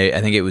 and I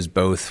think it was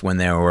both when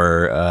there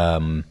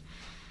were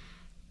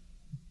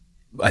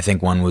I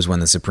think one was when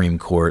the Supreme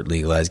Court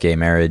legalized gay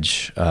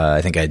marriage.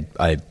 I think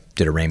I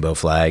did a rainbow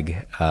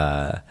flag.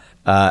 I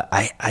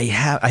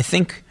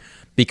think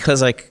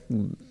because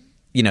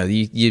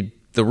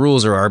the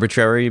rules are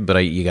arbitrary, but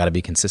you got to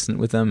be consistent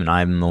with them, and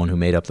I'm the one who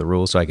made up the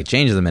rules, so I could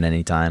change them at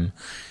any time.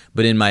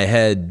 But in my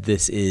head,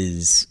 this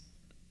is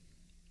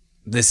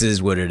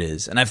what it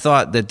is. And I've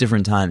thought at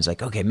different times,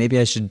 like, okay, maybe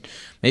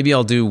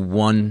I'll do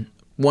one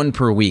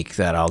per week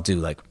that I'll do,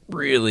 like,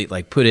 really,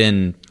 like, put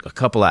in a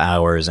couple of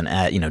hours and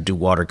add, do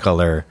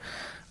watercolor.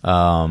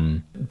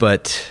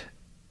 But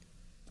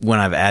when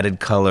I've added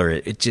color,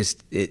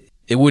 it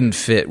wouldn't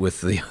fit with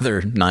the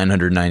other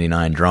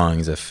 999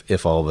 drawings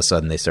if all of a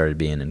sudden they started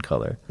being in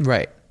color.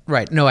 Right.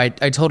 No, I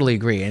totally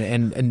agree.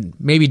 And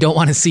maybe don't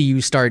want to see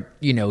you start,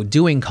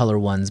 doing color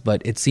ones,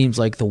 but it seems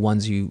like the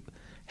ones you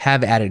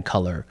have added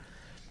color,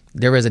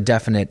 there is a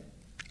definite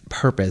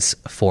purpose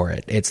for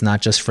it. It's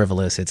not just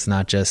frivolous. It's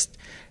not just,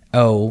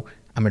 oh,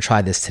 I'm going to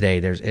try this today.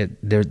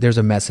 There's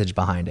a message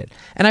behind it.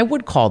 And I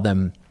would call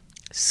them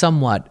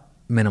somewhat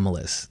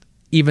minimalist,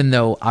 even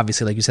though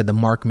obviously, like you said, the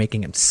mark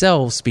making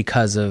themselves,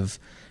 because of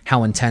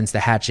how intense the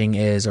hatching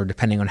is, or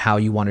depending on how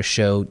you want to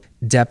show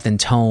depth and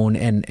tone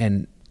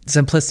and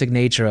simplistic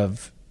nature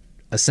of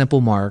a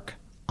simple mark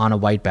on a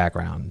white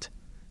background,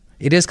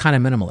 it is kind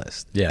of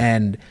minimalist. Yeah.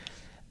 And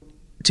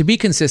to be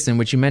consistent,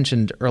 which you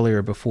mentioned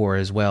earlier before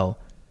as well,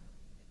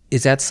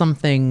 is that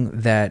something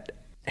that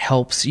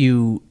helps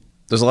you?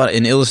 There's a lot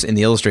in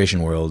the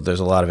illustration world. There's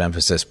a lot of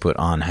emphasis put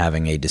on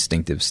having a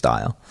distinctive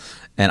style,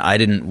 and I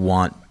didn't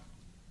want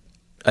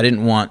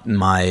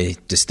my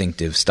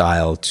distinctive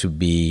style to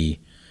be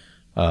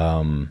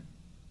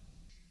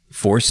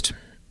forced.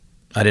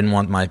 I didn't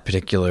want my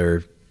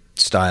particular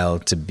style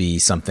to be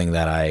something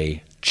that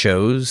I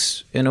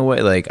chose in a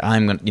way. Like,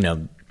 I'm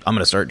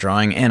gonna start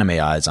drawing anime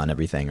eyes on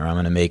everything, or I'm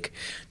gonna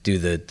do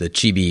the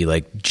chibi,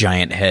 like,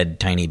 giant head,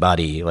 tiny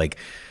body. Like,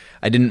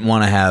 I didn't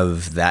want to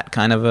have that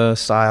kind of a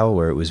style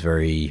where it was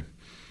very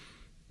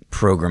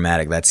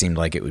programmatic. That seemed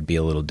like it would be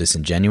a little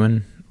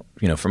disingenuous.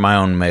 For my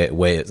own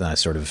way,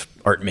 sort of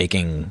art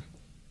making,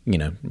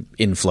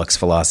 influx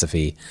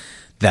philosophy,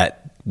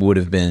 that would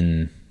have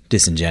been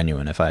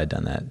disingenuous if I had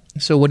done that.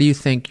 So what do you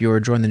think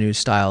your Drawing the News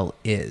style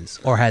is,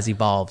 or has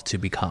evolved to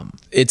become?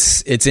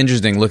 It's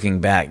interesting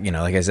looking back.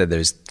 Like I said,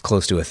 there's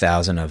close to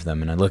 1,000 of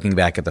them, and looking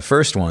back at the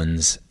first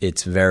ones,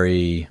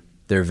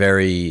 they're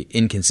very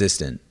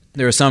inconsistent.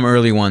 There are some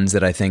early ones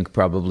that I think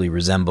probably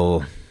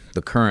resemble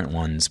the current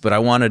ones, but I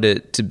wanted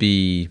it to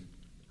be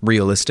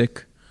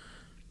realistic.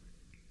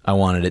 I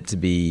wanted it to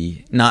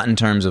be not in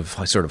terms of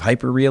sort of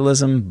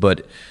hyper-realism,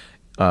 but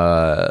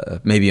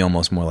maybe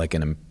almost more like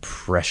an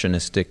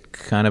impressionistic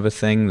kind of a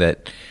thing,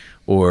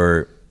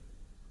 or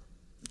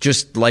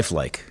just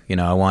lifelike.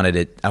 I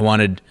wanted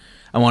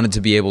to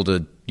be able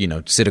to,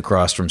 sit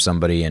across from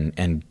somebody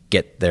and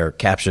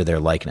capture their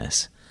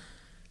likeness.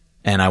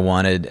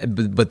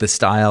 And but the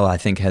style, I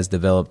think, has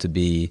developed to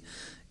be,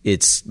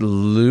 it's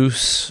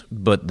loose,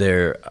 but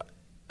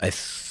I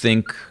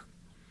think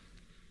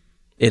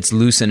it's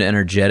loose and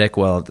energetic,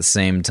 while at the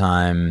same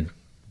time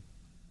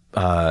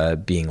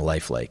being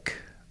lifelike.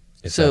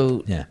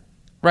 Yeah.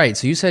 Right.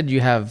 So you said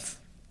you have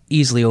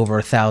easily over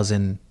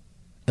 1,000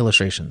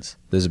 illustrations.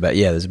 There's about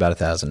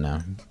 1,000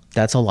 now.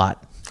 That's a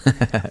lot.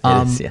 It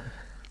is, yeah.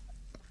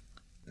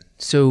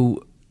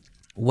 So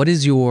what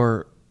is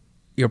your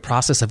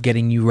process of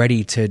getting you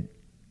ready to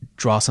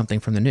draw something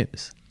from the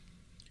news?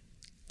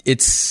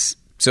 It's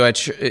so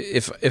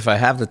if I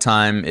have the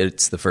time,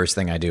 it's the first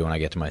thing I do when I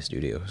get to my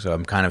studio. So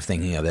I'm kind of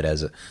thinking of it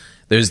as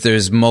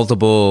there's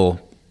multiple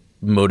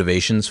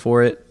motivations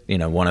for it.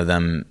 One of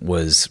them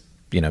was,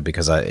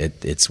 because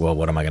it's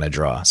what am I going to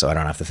draw? So I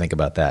don't have to think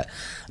about that.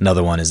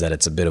 Another one is that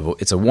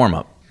it's a warm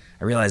up.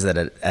 I realized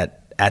that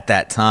at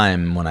that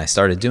time when I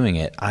started doing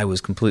it, I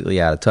was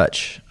completely out of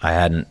touch.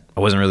 I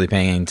wasn't really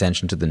paying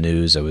attention to the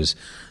news. I was,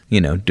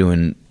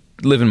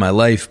 living my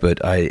life,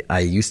 but I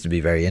used to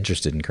be very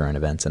interested in current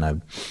events, and I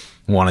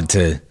wanted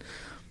to,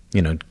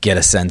 get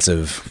a sense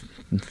of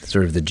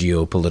sort of the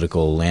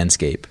geopolitical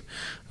landscape.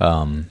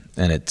 And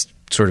it's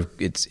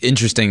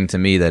interesting to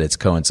me that it's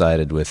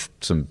coincided with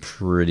some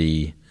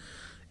pretty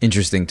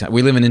interesting time.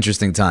 We live in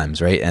interesting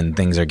times, right? And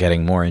things are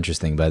getting more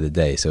interesting by the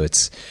day. So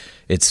it's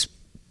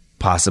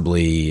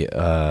possibly,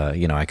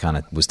 I kind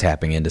of was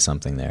tapping into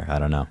something there. I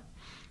don't know.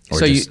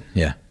 So you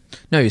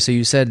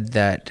said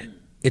that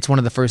it's one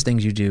of the first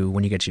things you do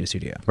when you get to your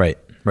studio. Right.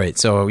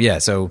 So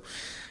I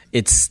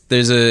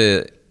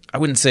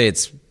wouldn't say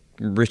it's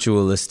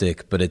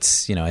ritualistic, but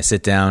it's, I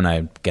sit down,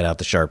 I get out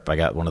the sharp. I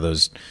got one of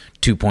those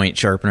 2-point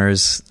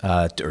sharpeners,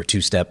 or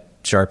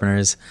 2-step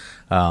sharpeners.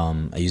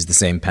 I use the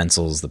same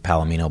pencils, the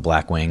Palomino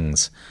Black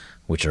Wings,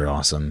 which are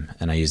awesome.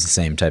 And I use the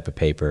same type of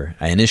paper.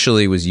 I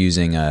initially was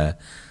using a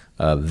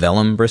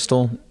vellum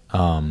Bristol,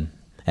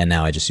 and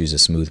now I just use a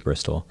smooth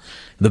Bristol.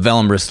 The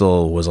vellum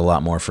Bristol was a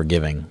lot more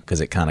forgiving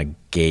because it kind of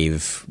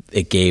gave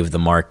the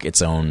mark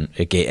its own.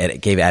 It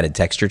gave added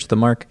texture to the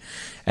mark,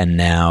 and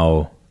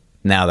now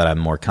that I'm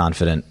more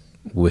confident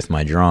with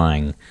my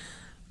drawing,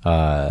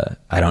 I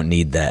don't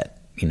need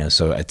that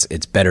so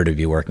it's better to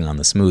be working on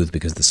the smooth,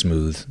 because the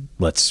smooth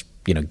lets,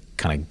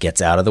 kind of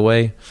gets out of the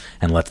way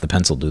and lets the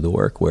pencil do the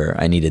work, where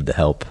I needed the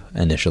help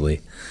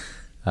initially.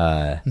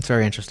 It's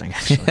very interesting,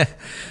 actually.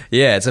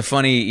 Yeah, it's a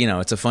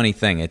funny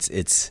thing.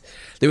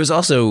 There was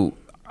also,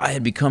 I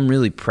had become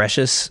really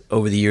precious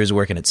over the years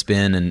working at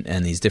Spin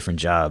and these different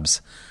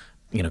jobs,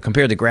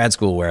 compared to grad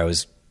school, where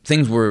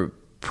things were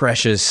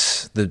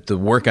precious. The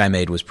work I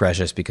made was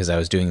precious because I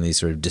was doing these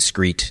sort of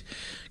discrete,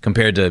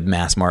 compared to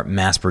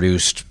mass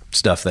produced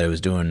stuff that I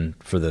was doing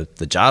for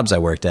the jobs I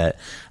worked at.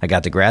 I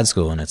got to grad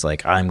school and it's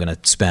like, I'm going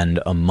to spend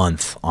a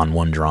month on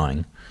one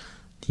drawing,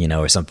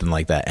 or something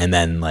like that. And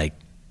then like,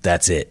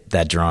 that's it.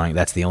 That drawing,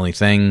 that's the only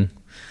thing.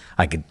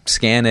 I could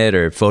scan it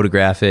or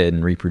photograph it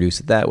and reproduce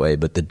it that way.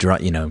 But the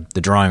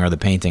drawing or the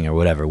painting or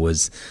whatever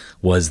was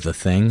the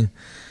thing.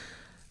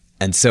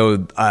 And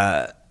so,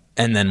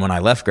 and then when I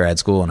left grad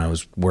school and I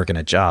was working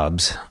at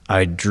jobs,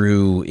 I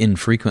drew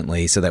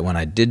infrequently, so that when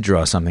I did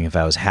draw something, if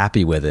I was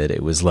happy with it,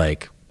 it was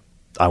like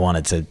I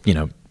wanted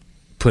to,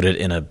 put it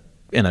in a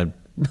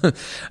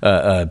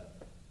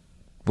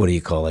what do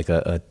you call, like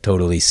a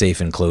totally safe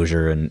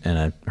enclosure and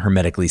a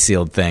hermetically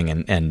sealed thing,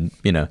 and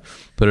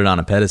put it on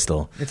a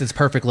pedestal. It's its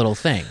perfect little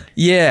thing.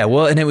 Yeah,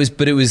 well, and it was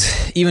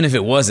even if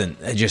it wasn't,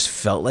 it just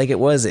felt like it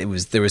was.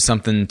 There was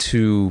something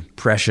too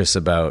precious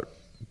about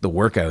the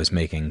work I was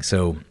making.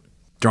 So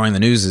drawing the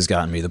news has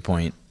gotten me to the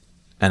point,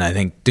 and I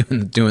think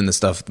doing the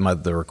stuff,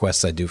 the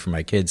requests I do for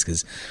my kids,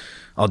 because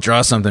I'll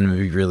draw something and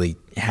be really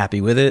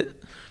happy with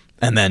it,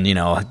 and then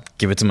I'll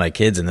give it to my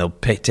kids and they'll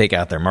take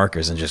out their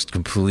markers and just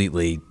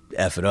completely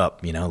F it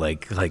up,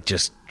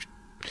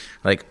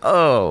 like,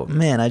 oh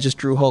man, I just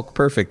drew Hulk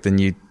perfect,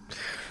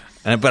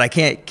 but I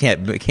can't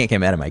get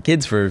mad at my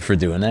kids for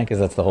doing that, because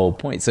that's the whole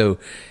point. So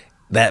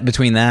that,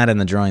 between that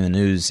and the drawing the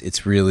news,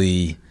 it's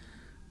really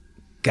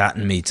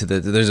gotten me to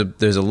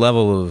there's a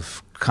level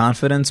of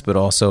confidence, but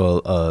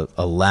also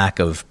a lack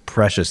of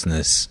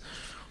preciousness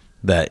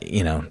that,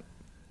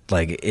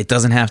 like, it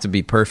doesn't have to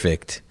be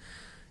perfect,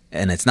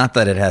 and it's not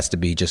that it has to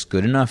be just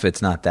good enough.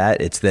 It's not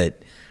that. It's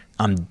that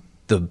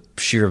the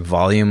sheer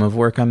volume of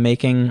work I'm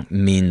making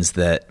means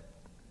that,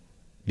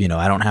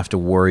 I don't have to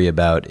worry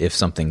about if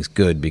something's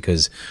good,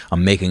 because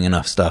I'm making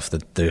enough stuff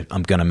that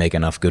I'm going to make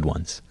enough good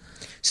ones.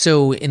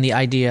 So in the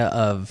idea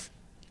of,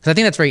 because I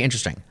think that's very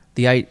interesting,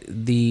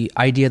 the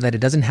idea that it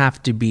doesn't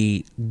have to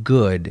be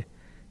good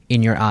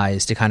in your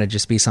eyes to kind of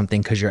just be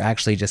something, because you're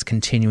actually just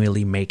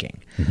continually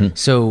making. Mm-hmm.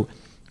 So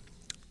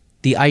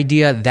the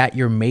idea that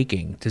you're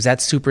making, does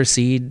that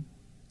supersede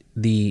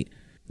the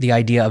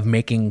idea of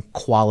making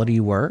quality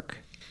work?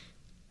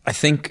 I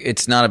think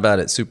it's not about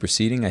it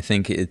superseding. I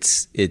think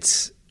it's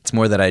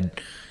more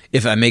that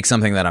if I make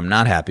something that I'm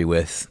not happy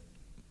with,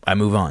 I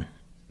move on,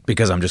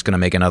 because I'm just going to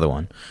make another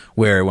one.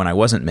 Where when I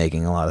wasn't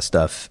making a lot of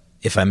stuff,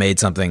 if I made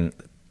something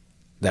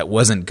that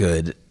wasn't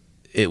good,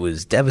 it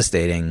was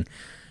devastating,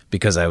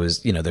 because I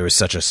was, there was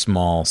such a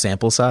small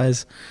sample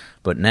size.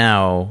 But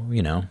now,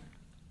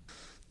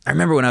 I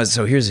remember when I was,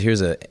 so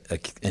here's an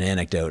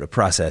anecdote, a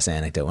process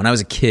anecdote. When I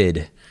was a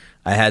kid,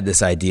 I had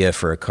this idea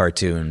for a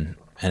cartoon,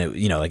 and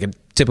it, like a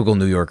typical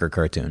New Yorker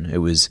cartoon. It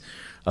was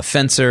a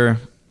fencer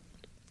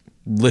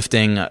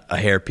lifting a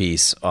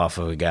hairpiece off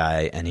of a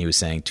guy, and he was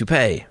saying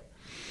toupee.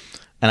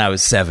 And I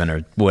was 7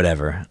 or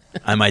whatever.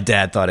 And my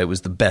dad thought it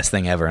was the best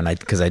thing ever. And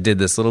because I did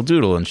this little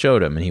doodle and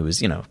showed him, and he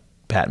was,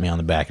 patting me on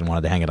the back and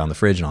wanted to hang it on the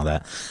fridge and all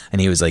that.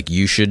 And he was like,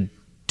 you should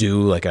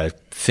do like a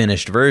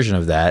finished version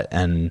of that.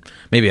 And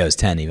maybe I was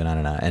 10 even, I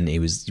don't know. And he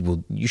was,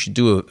 well, you should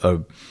do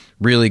a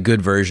really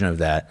good version of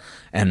that,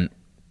 and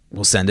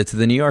we'll send it to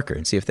the New Yorker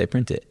and see if they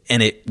print it.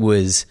 And it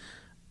was,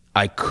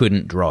 I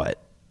couldn't draw it.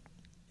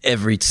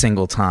 Every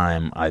single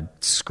time I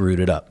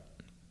screwed it up.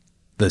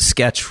 The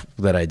sketch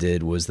that I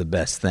did was the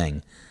best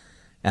thing.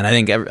 And I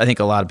think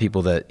a lot of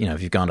people that,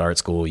 if you've gone to art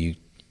school, you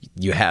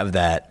have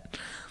that,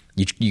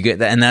 you get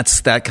that. And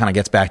that kind of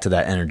gets back to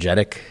that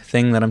energetic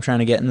thing that I'm trying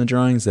to get in the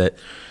drawings, that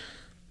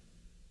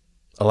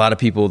a lot of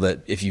people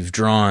that if you've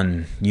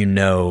drawn,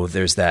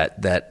 there's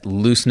that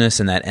looseness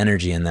and that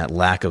energy and that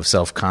lack of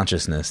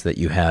self-consciousness that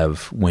you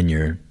have when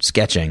you're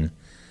sketching,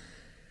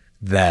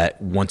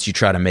 that once you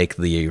try to make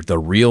the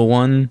real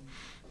one,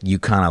 you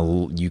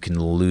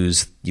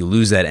lose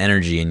that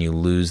energy, and you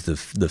lose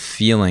the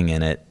feeling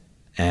in it.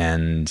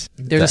 And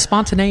there's a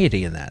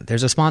spontaneity in that.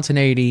 There's a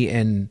spontaneity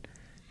in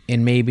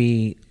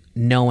maybe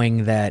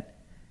knowing that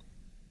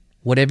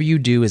whatever you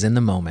do is in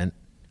the moment,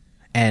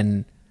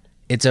 and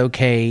it's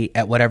okay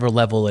at whatever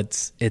level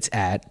it's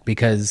at,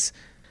 because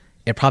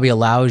it probably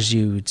allows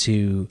you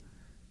to,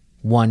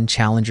 one,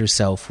 challenge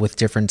yourself with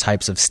different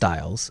types of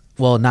styles.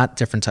 Well, not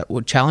different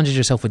challenges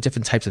yourself with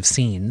different types of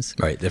scenes.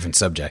 Right, different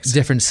subjects.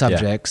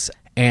 Yeah.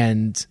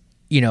 And,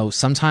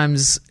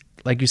 sometimes,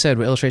 like you said,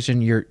 with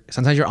illustration,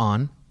 sometimes you're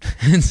on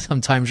and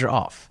sometimes you're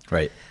off.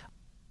 Right.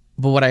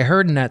 But what I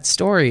heard in that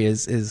story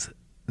is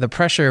the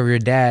pressure of your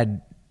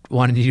dad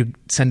wanting you to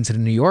send it to the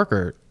New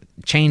Yorker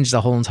changed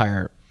the whole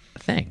entire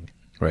thing.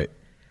 Right.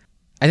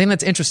 I think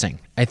that's interesting.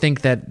 I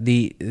think that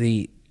the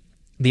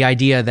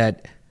idea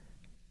that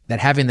that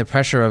having the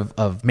pressure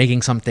of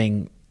making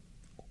something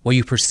what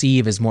you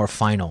perceive as more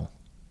final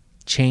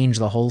change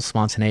the whole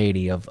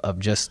spontaneity of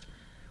just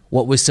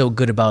what was so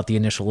good about the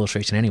initial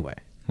illustration anyway.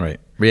 Right.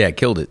 Yeah, it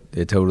killed it.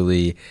 It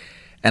totally.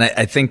 And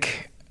I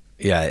think,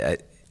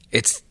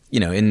 it's,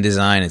 in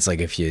design, it's like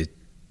if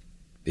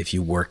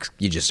you work,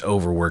 you just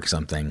overwork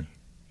something,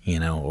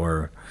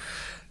 or,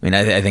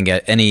 I think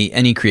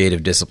any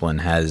creative discipline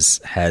has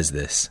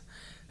this.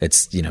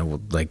 It's,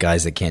 like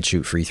guys that can't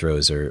shoot free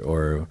throws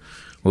or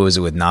what was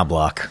it with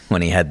Knobloch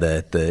when he had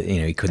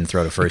he couldn't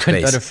throw to first base.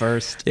 Couldn't throw to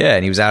first. Yeah,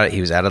 and he was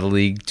out of the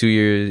league a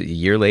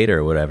year later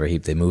or whatever.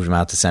 They moved him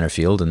out to center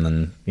field, and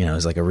then it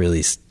was like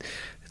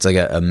it's like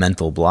a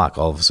mental block.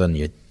 All of a sudden,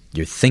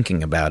 you're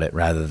thinking about it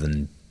rather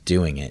than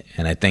doing it.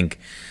 And I think,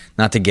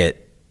 not to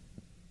get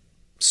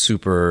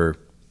super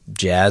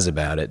jazz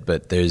about it,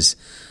 but there's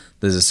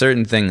a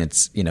certain thing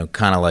that's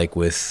kind of like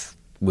with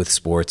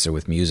sports or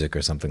with music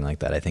or something like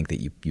that. I think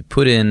that you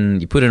put in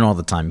all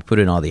the time, you put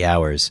in all the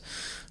hours,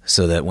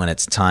 so that when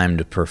it's time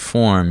to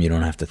perform, you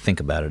don't have to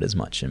think about it as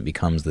much, and it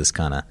becomes this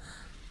kind of,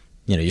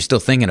 you're still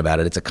thinking about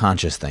it. It's a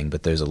conscious thing,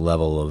 but there's a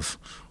level of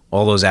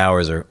all those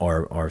hours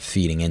are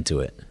feeding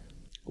into it.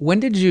 When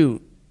did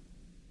you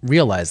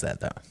realize that,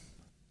 though?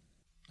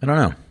 I don't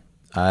know.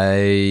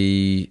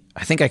 I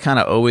think I kind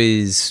of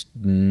always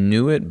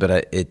knew it, but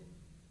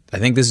I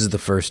think this is the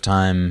first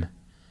time.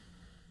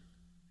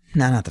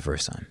 No, not the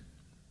first time.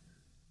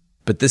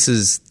 But this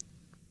is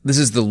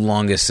the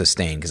longest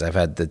sustained, because I've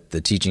had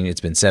the teaching.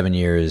 It's been 7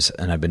 years,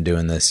 and I've been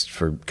doing this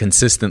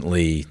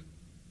consistently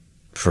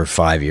for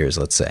 5 years,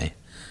 let's say,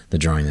 the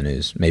Drawing the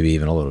News, maybe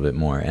even a little bit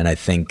more. And I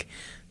think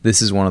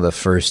this is one of the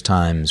first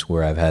times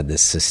where I've had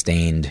this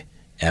sustained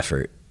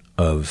effort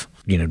of,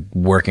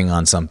 working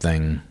on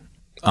something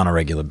on a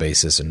regular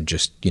basis and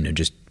just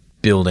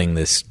building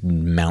this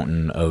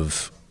mountain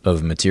of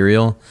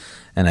material.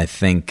 And I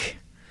think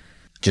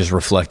just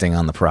reflecting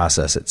on the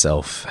process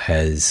itself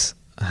has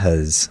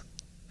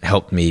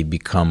helped me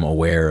become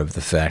aware of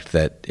the fact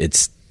that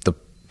it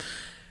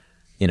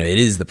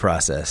is the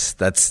process.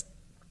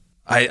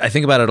 I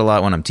think about it a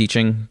lot when I'm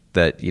teaching,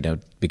 that,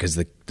 because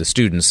the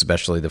students,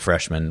 especially the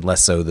freshmen,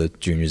 less so the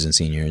juniors and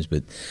seniors,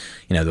 but,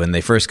 when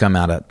they first come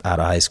out of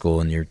high school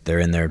and they're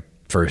in their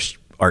first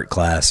art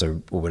class or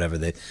whatever,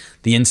 the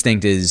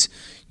instinct is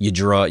you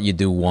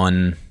do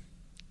one,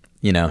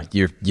 you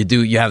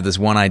have this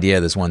one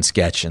idea, this one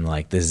sketch, and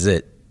like, this is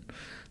it.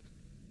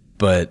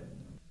 But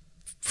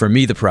for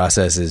me, the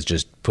process is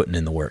just putting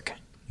in the work,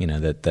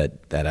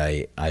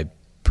 that I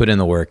put in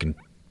the work and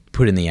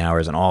put in the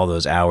hours, and all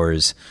those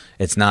hours,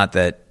 it's not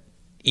that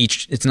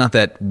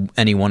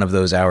any one of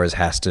those hours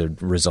has to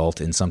result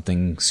in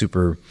something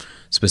super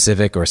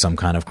specific or some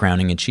kind of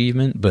crowning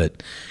achievement,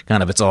 but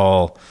kind of it's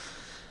all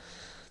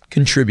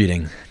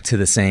contributing to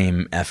the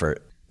same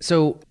effort.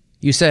 So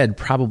you said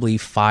probably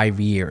 5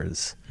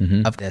 years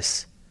of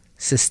this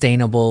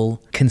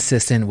sustainable,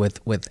 consistent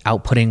with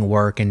outputting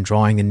work and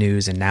Drawing the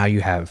News, and now you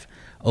have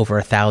over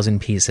 1,000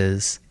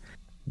 pieces.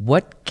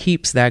 What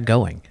keeps that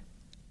going?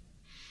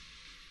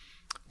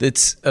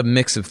 It's a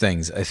mix of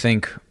things. I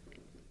think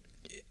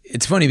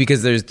it's funny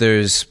because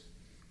there's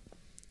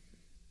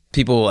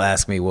people will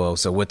ask me, well,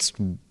 so what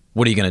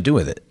are you going to do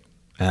with it?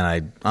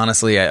 And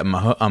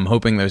I'm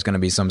hoping there's going to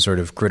be some sort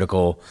of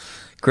critical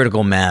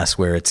mass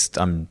where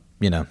I'll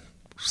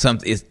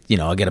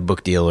get a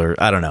book deal,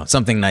 or I don't know,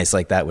 something nice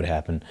like that would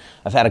happen.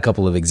 I've had a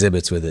couple of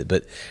exhibits with it,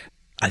 but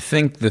I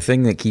think the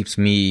thing that keeps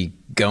me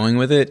going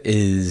with it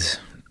is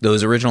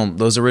those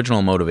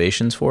original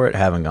motivations for it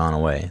haven't gone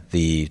away.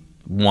 The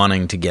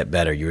wanting to get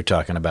better. You were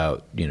talking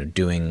about,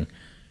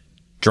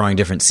 drawing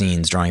different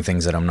scenes, drawing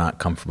things that I'm not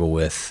comfortable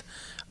with.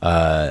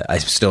 I'm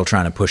still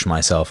trying to push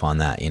myself on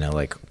that,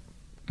 like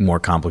more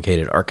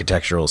complicated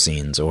architectural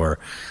scenes, or,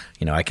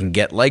 I can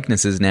get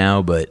likenesses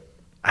now, but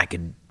I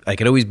could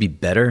always be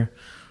better.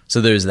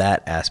 So there's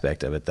that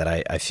aspect of it that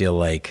I feel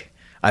like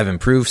I've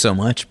improved so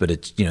much, but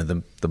it's,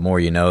 the more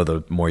you know,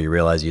 the more you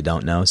realize you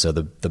don't know. So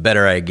the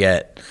better I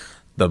get,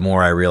 the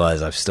more I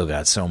realize I've still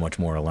got so much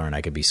more to learn.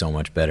 I could be so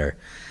much better.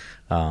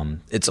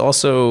 It's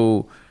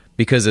also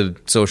because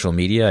of social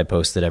media. I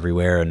post it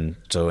everywhere, and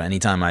so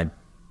anytime I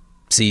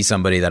see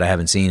somebody that I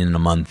haven't seen in a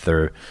month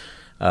or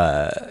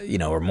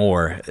or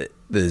more,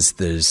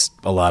 there's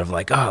a lot of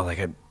like, oh, like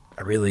I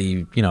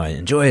really I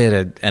enjoy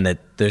it, and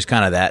there's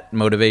kind of that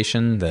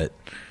motivation that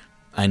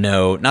I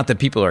know, not that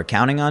people are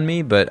counting on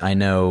me, but I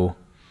know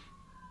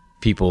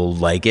people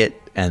like it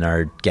and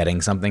are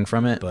getting something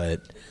from it.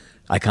 But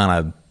I kind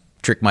of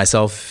trick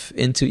myself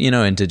into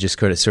just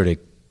sort of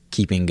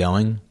keeping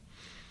going.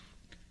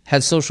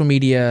 Has social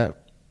media,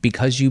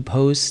 because you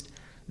post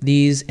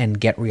these and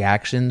get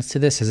reactions to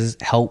this, does this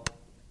help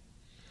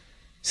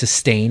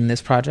sustain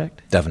this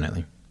project?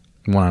 Definitely.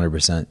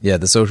 100%. Yeah,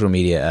 the social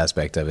media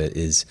aspect of it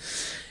is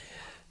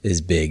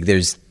big.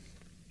 There's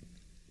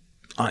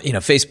my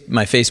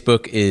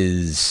Facebook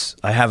is,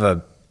 I have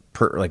a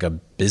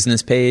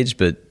business page,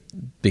 but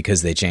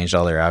because they changed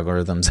all their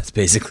algorithms, it's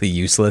basically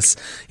useless,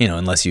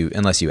 unless you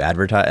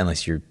advertise,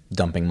 unless you're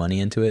dumping money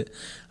into it.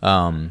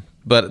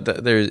 but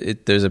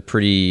there's a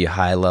pretty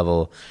high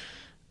level.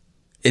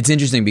 It's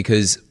interesting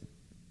because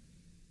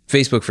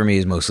Facebook for me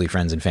is mostly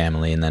friends and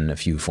family, and then a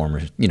few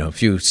former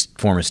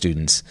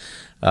students.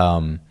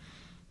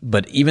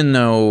 But even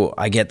though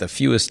I get the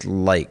fewest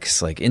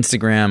likes, like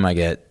Instagram, I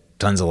get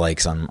tons of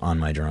likes on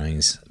my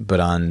drawings, but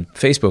on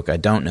Facebook, I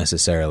don't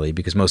necessarily,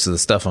 because most of the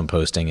stuff I'm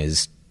posting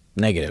is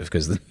negative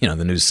because the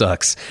news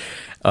sucks.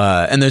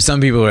 And there's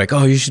some people who are like,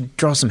 oh, you should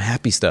draw some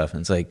happy stuff.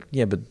 And it's like,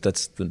 yeah, but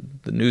that's the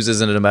news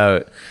isn't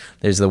about,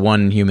 there's the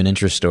one human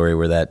interest story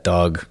where that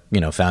dog,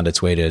 found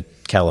its way to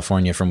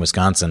California from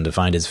Wisconsin to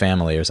find his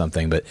family or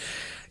something. But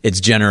it's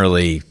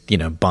generally,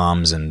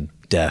 bombs and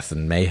death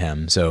and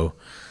mayhem. So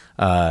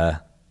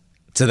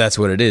that's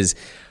what it is.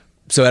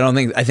 So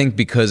I think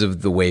because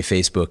of the way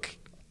Facebook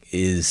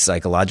is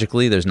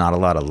psychologically, there's not a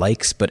lot of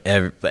likes, but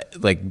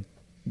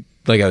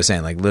like I was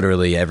saying, like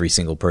literally every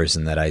single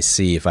person that I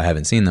see, if I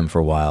haven't seen them for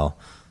a while,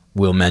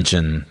 will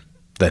mention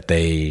that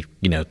they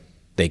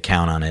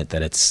count on it,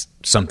 that it's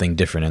something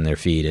different in their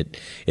feed.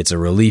 It's a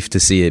relief to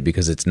see it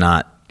because it's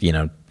not,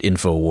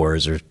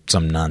 InfoWars or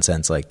some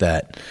nonsense like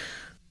that.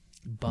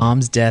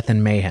 Bombs, death,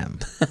 and mayhem.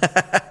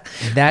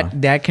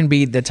 That can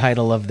be the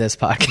title of this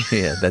podcast.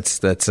 Yeah, that's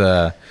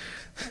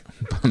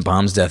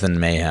Bombs, Death, and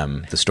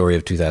Mayhem, the story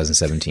of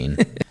 2017.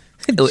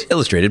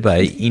 Illustrated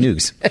by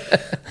enews.com.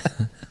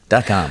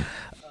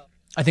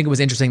 I think it was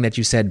interesting that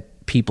you said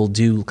people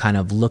do kind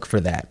of look for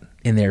that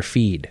in their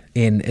feed,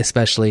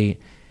 especially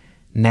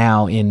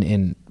now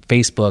in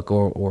Facebook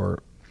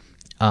or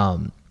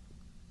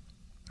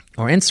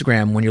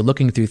Instagram. When you're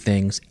looking through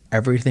things,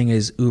 everything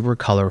is uber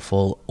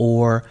colorful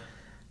or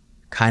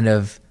kind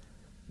of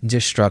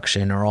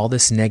destruction or all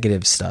this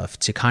negative stuff,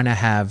 to kind of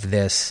have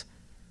this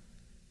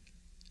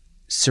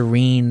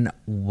serene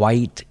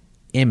white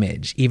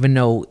image, even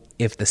though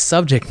if the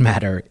subject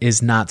matter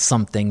is not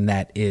something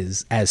that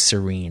is as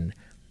serene.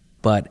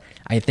 But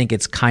I think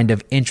it's kind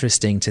of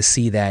interesting to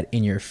see that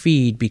in your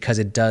feed because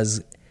it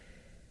does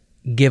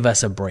give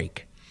us a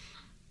break.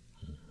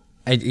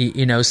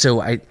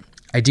 So I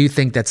do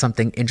think that's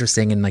something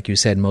interesting, and like you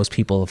said, most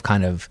people have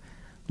kind of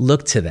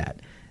looked to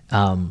that.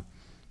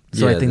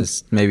 So I think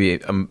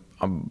maybe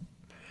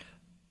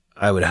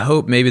I would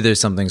hope maybe there's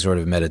something sort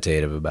of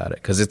meditative about it,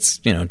 because it's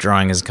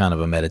drawing is kind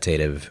of a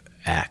meditative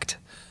act.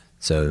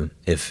 So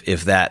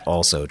if that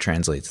also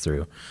translates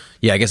through,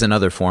 yeah, I guess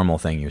another formal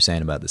thing you're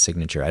saying about the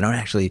signature. I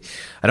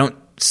don't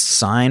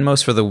sign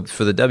most for the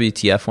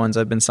WTF ones.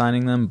 I've been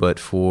signing them, but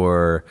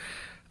for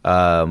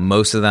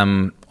most of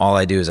them, all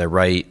I do is I'll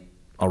write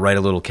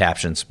a little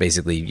caption, so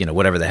basically,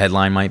 whatever the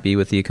headline might be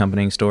with the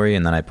accompanying story,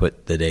 and then I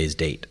put the day's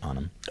date on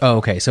them. Oh,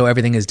 okay. So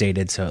everything is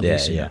dated. So at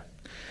least, yeah.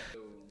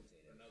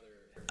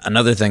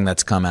 Another thing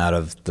that's come out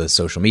of the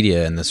social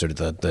media and the sort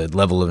of the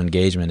level of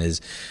engagement is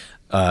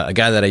a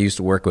guy that I used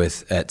to work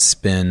with at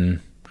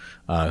Spin,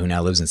 who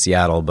now lives in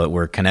Seattle, but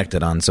we're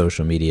connected on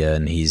social media,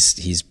 and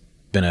he's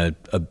been a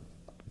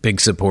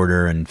big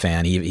supporter and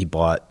fan. He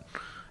bought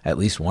at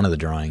least one of the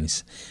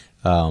drawings.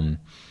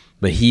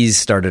 But he's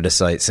started a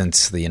site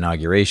since the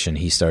inauguration.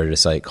 He started a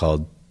site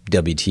called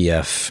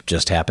WTF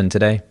Just Happened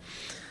Today.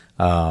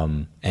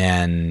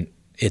 And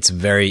it's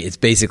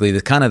basically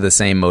kind of the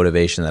same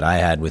motivation that I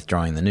had with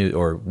drawing the news,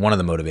 or one of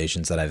the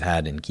motivations that I've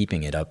had in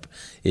keeping it up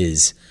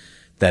is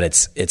that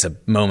it's a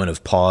moment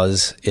of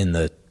pause in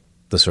the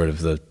sort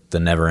of the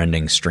never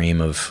ending stream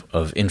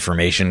of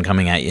information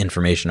coming at you,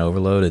 information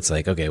overload. It's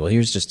like, okay, well,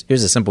 here's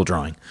a simple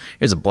drawing.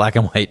 Here's a black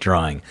and white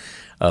drawing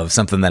of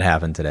something that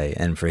happened today.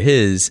 And for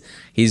he's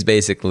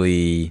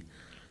basically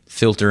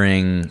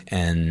filtering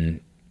and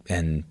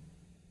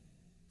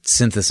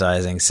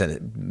synthesizing,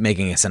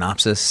 making a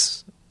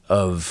synopsis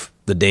of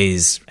the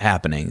day's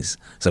happenings.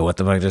 So what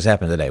the fuck just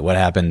happened today? What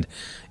happened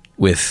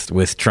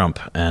with Trump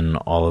and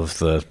all of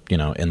the,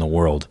 in the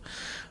world?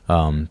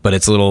 But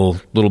it's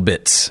little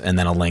bits, and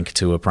then a link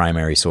to a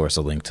primary source,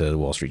 a link to the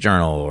Wall Street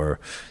Journal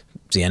or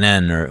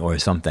CNN or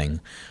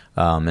something.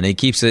 And he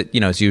keeps it,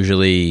 it's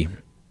usually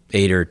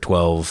 8 or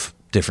 12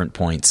 different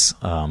points,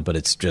 but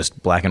it's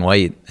just black and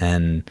white,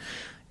 and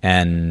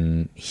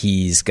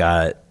he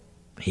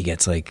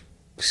gets like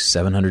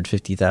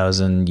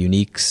 750,000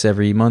 uniques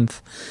every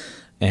month,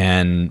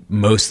 and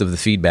most of the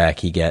feedback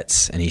he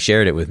gets, and he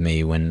shared it with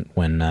me when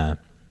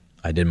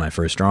I did my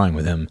first drawing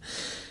with him.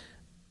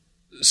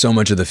 So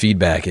much of the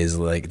feedback is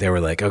like, they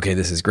were like, okay,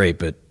 this is great,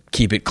 but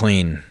keep it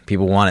clean.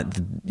 People want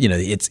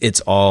it,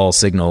 it's all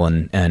signal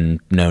and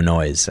no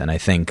noise, and I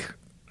think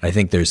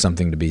there's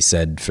something to be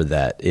said for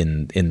that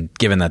in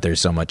given that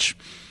there's so much,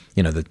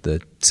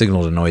 the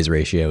signal to noise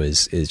ratio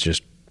is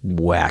just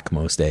whack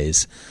most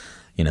days.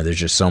 There's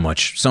just so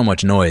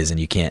much noise, and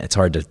it's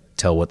hard to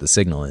tell what the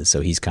signal is.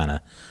 So he's kind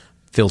of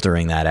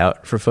filtering that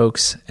out for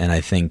folks. And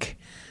I think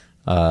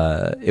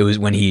it was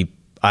when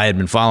I had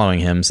been following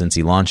him since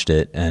he launched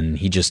it, and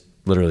he just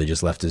literally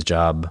just left his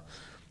job,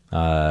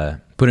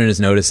 put in his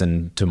notice,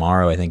 and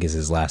tomorrow I think is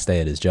his last day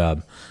at his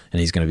job,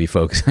 and he's going to be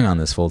focusing on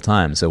this full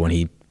time. So when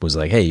he was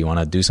like, hey, you want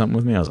to do something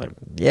with me? I was like,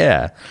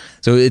 yeah.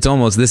 So it's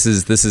almost, this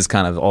is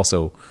kind of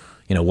also,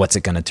 what's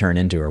it going to turn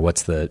into, or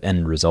what's the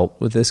end result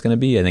with this going to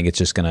be. I think it's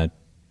just going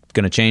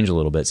to change a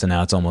little bit. So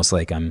now it's almost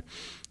like I'm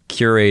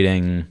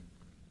curating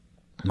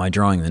my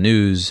drawing the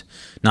news,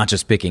 not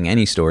just picking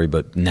any story,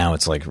 but now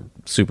it's like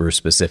super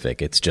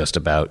specific. It's just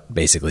about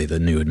basically the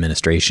new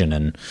administration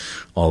and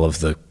all of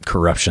the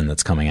corruption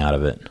that's coming out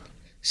of it.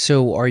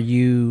 So are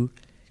you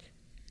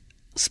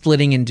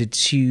splitting into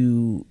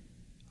two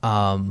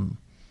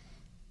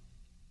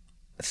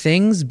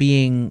things,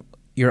 being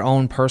your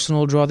own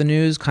personal draw the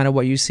news, kind of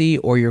what you see,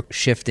 or you're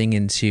shifting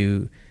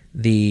into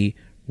the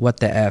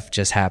what the F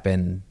just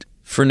happened?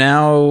 For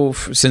now,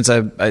 since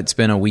it's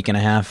been a week and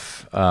a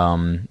half,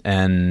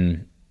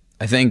 and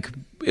I think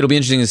it'll be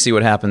interesting to see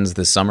what happens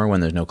this summer when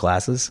there's no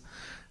classes.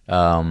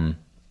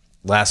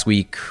 Last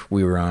week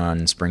we were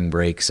on spring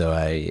break, so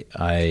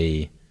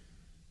I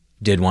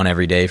did one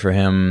every day for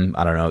him.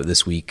 I don't know,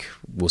 this week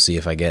we'll see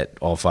if I get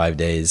all 5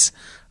 days.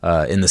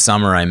 In the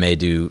summer I may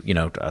do,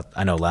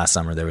 I know last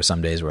summer there were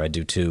some days where I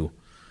do 2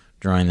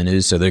 drawing the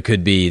news, so there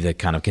could be the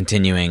kind of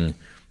continuing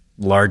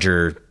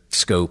larger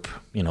scope,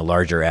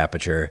 larger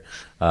aperture,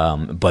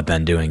 but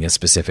then doing a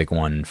specific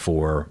one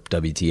for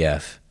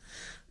WTF.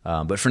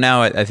 But for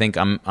now, I think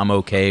I'm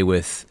okay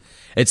with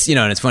it's.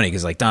 And it's funny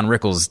because like Don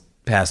Rickles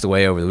passed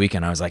away over the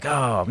weekend. I was like,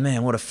 oh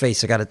man, what a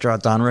face! I got to draw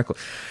Don Rickles,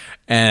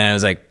 and I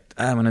was like,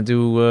 I'm gonna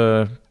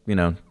do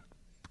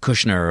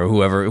Kushner or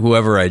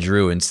whoever I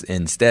drew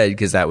instead,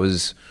 because that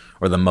was,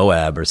 or the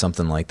Moab or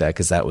something like that,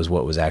 because that was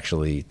what was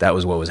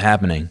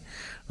happening.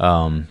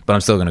 But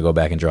I'm still going to go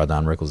back and draw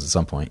Don Rickles at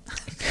some point.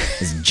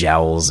 His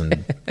jowls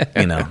and,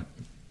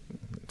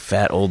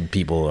 fat old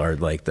people are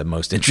like the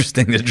most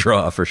interesting to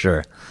draw for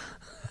sure.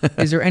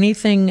 Is there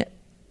anything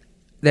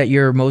that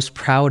you're most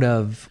proud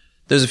of?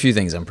 There's a few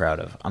things I'm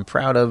proud of. I'm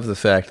proud of the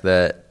fact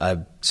that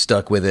I've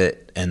stuck with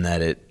it, and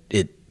that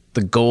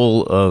the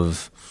goal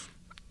of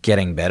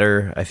getting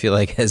better, I feel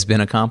like, has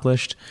been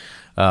accomplished.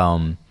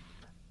 And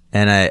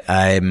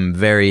I'm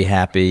very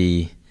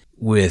happy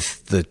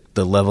with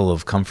the level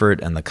of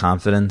comfort and the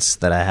confidence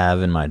that I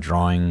have in my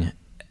drawing,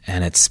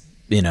 and it's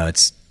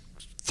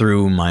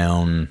through my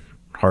own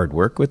hard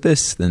work with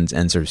this and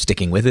sort of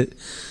sticking with it,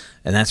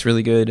 and that's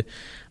really good.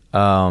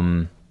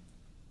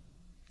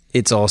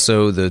 It's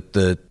also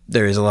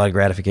there is a lot of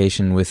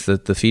gratification with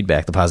the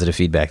feedback, the positive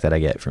feedback that I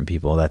get from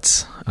people.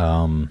 That's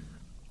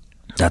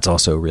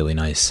also really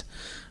nice.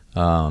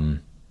 So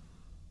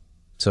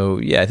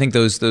yeah, I think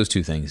those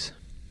 2 things.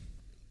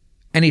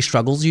 Any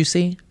struggles you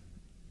see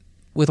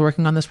with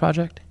working on this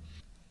project?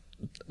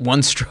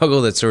 One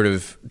struggle that's sort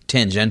of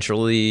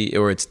tangentially,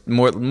 or it's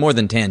more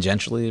than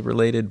tangentially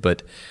related,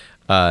 but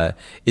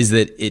is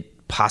that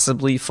it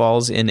possibly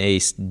falls in a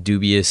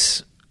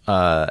dubious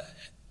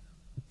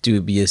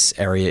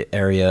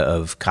area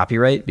of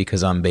copyright,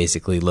 because I'm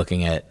basically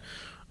looking at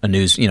a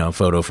news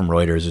photo from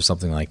Reuters or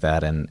something like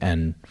that,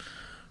 and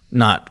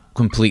not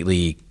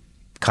completely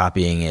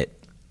copying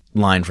it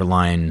line for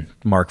line,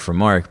 mark for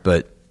mark,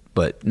 but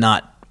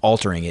not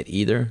altering it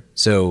either.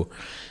 So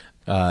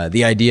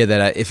the idea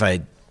that if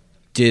I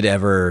did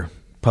ever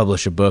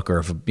publish a book, or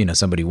if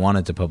somebody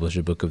wanted to publish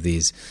a book of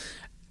these,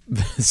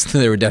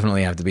 there would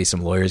definitely have to be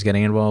some lawyers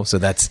getting involved. So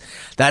that's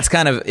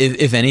kind of,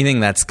 if anything,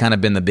 that's kind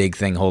of been the big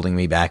thing holding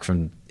me back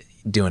from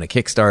doing a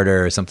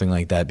Kickstarter or something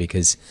like that,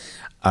 because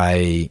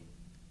I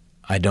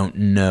don't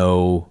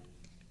know.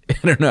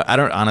 I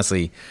don't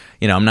honestly,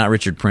 I'm not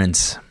Richard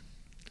Prince,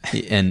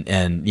 and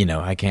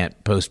I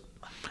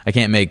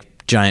can't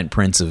make giant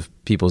prints of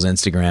people's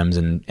Instagrams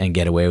and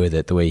get away with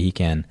it the way he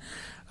can.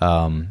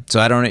 So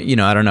I don't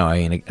know.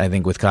 I mean, I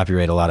think with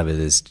copyright, a lot of it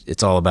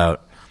it's all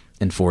about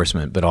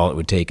enforcement, but all it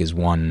would take is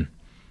one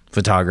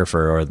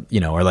photographer, or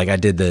like I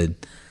did the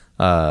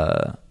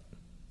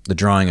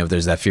drawing of,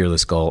 there's that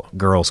Fearless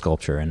Girl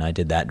sculpture, and I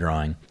did that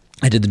drawing.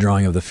 I did the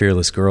drawing of the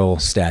Fearless Girl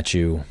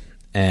statue,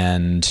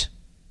 and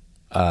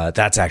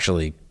that's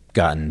actually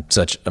gotten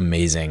such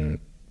amazing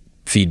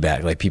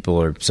feedback. Like,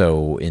 people are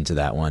so into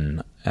that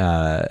one.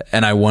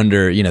 And I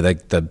wonder,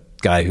 the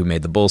guy who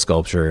made the bull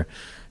sculpture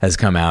has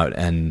come out,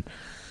 and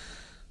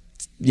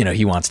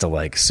he wants to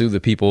like sue the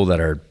people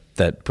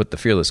that put the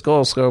Fearless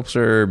Skull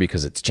sculpture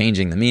because it's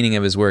changing the meaning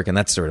of his work, and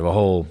that's sort of a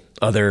whole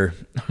other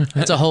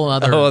it's a whole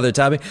other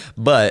topic.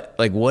 But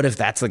like, what if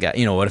that's the guy,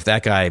 what if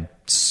that guy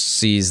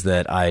sees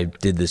that I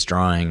did this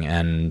drawing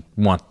and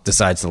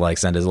decides to like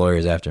send his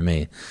lawyers after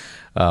me?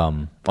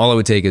 All it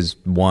would take is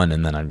one,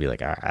 and then I'd be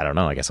like, I don't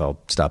know, I guess I'll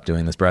stop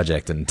doing this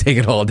project and take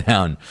it all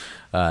down.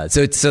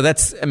 So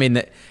that's, I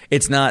mean,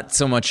 it's not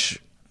so much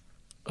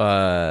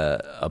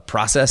a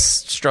process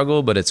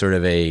struggle, but it's sort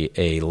of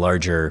a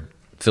larger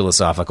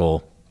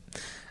philosophical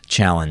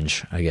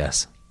challenge, I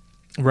guess.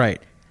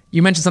 Right.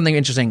 You mentioned something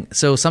interesting.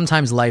 So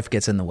sometimes life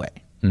gets in the way,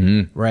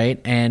 mm-hmm. right?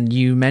 And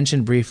you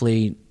mentioned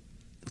briefly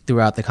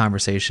throughout the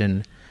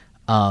conversation,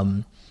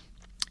 you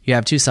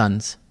have 2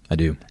 sons. I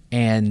do.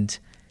 And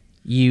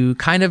you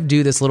kind of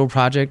do this little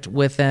project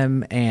with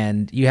them,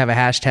 and you have a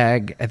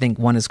hashtag. I think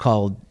one is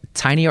called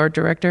tiny art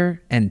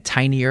director and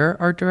tinier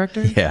art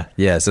director.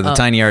 Yeah. So the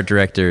tiny art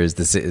director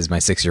is my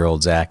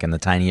 6-year-old Zach, and the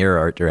tinier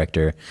art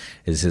director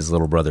is his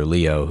little brother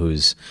Leo,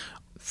 who's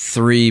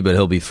 3, but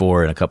he'll be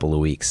 4 in a couple of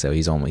weeks. So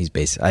he's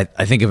basically,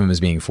 I think of him as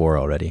being 4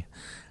 already.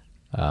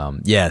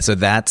 So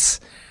that's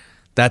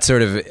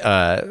sort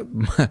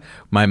of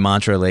my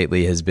mantra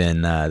lately has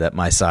been that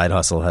my side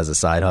hustle has a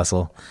side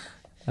hustle,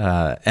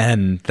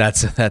 and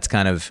that's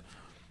kind of,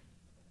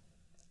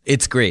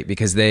 it's great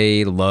because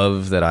they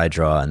love that I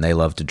draw and they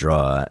love to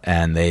draw,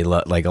 and they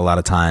like a lot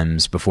of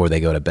times before they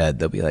go to bed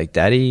they'll be like,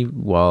 "Daddy,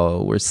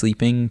 while we're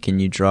sleeping,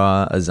 can you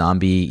draw a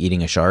zombie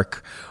eating a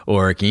shark,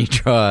 or can you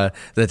draw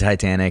the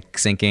Titanic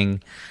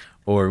sinking?"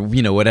 Or,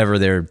 whatever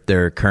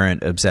their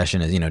current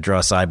obsession is,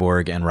 draw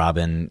Cyborg and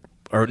Robin.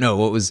 Or no,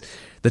 what was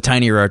the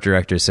tinier art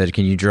director said,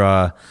 "Can you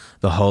draw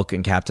the Hulk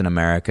and Captain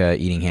America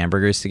eating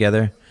hamburgers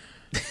together?"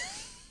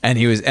 And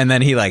he was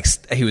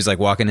like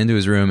walking into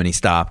his room, and he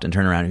stopped and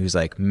turned around, and he was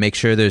like, "Make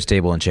sure there's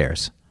table and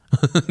chairs."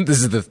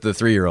 This is the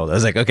 3-year-old. I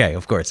was like, "Okay,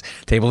 of course,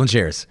 table and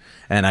chairs."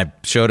 And I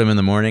showed him in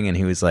the morning, and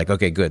he was like,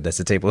 "Okay, good. That's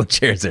the table and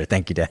chairs there.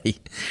 Thank you, Daddy."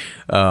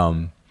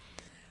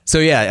 So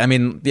yeah, I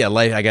mean, yeah,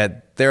 life. I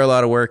got there a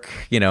lot of work,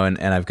 and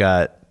I've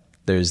got,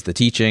 there's the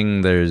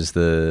teaching, there's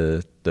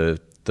the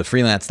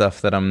freelance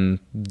stuff that I'm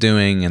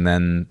doing, and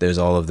then there's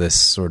all of this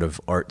sort of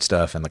art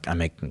stuff, and like I'm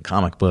making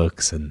comic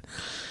books, and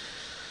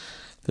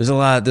there's a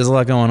lot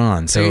going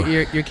on. So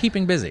you're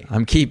keeping busy.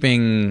 I'm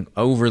keeping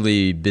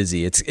overly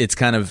busy. It's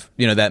kind of,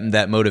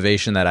 that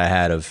motivation that I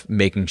had of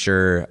making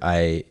sure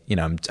I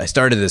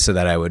started this so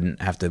that I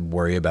wouldn't have to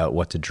worry about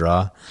what to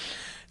draw.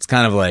 It's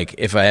kind of like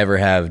if I ever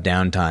have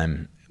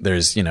downtime,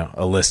 there's,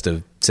 a list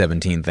of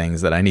 17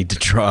 things that I need to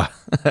draw,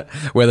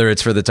 whether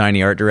it's for the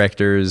tiny art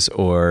directors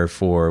or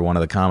for one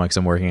of the comics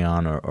I'm working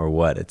on or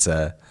what. It's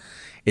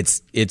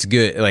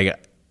good.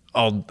 Like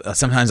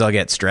sometimes I'll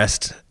get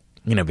stressed,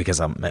 because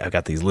I've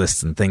got these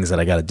lists and things that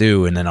I got to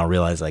do. And then I'll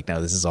realize like,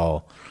 no, this is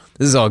all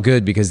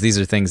good because these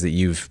are things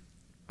that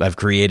I've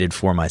created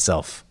for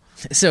myself.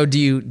 So do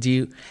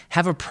you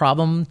have a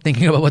problem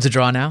thinking about what to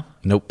draw now?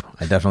 Nope.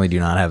 I definitely do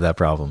not have that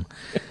problem.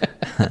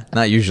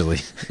 Not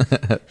usually.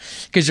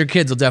 Because your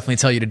kids will definitely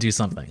tell you to do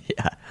something.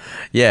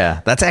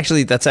 Yeah. That's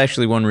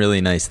actually one really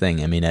nice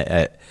thing. I mean,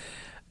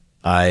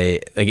 I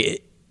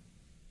like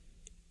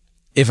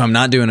if I'm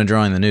not doing a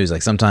drawing the news,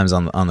 like sometimes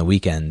on the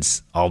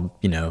weekends, I'll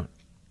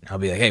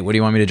be like, "Hey, what do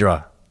you want me to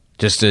draw?"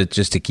 Just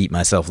to keep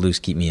myself loose,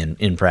 keep me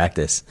in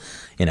practice,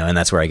 and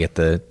that's where I get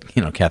the,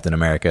 Captain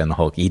America and the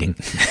Hulk eating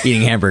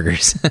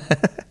hamburgers.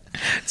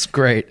 It's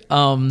great.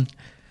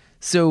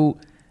 So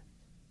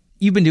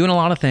you've been doing a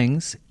lot of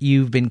things.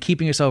 You've been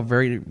keeping yourself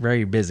very,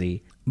 very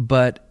busy.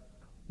 But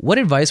what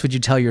advice would you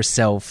tell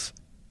yourself,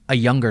 a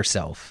younger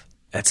self?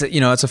 It's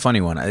a funny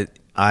one.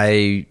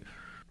 I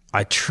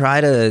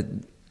try to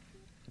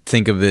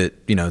think of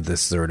it,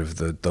 this sort of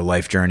the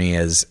life journey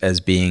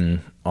as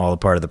being all a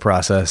part of the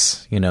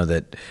process,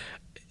 that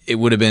it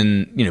would have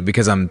been,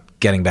 because I'm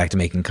getting back to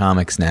making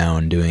comics now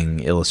and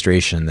doing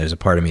illustration, there's a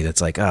part of me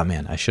that's like, oh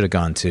man, I should have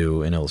gone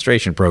to an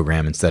illustration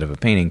program instead of a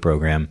painting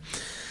program.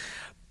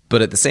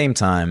 But at the same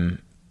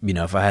time,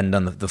 if I hadn't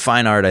done the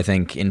fine art, I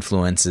think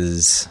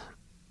influences,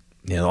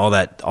 all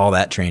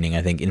that training,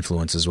 I think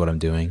influences what I'm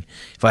doing.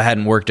 If I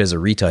hadn't worked as a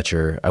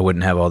retoucher, I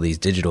wouldn't have all these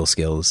digital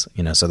skills,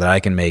 so that I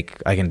can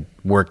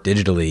work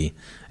digitally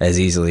as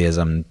easily as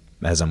I'm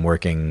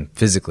working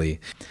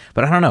physically.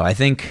 But I don't know. I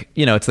think,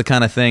 it's the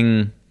kind of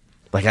thing,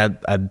 like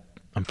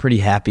I'm pretty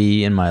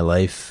happy in my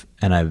life,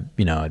 and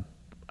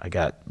I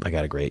got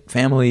a great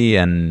family,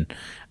 and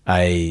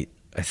I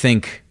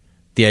think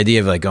the idea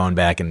of like going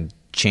back and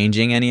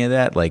changing any of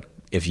that, like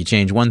if you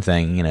change one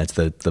thing, it's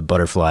the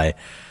butterfly,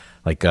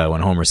 like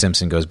when Homer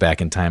Simpson goes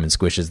back in time and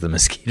squishes the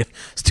mosquito.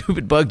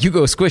 "Stupid bug, you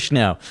go squish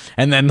now."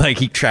 And then like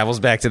he travels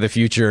back to the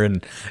future,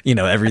 and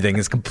everything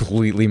is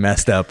completely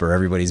messed up, or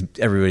everybody's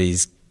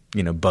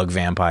bug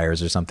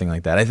vampires or something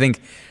like that.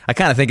 I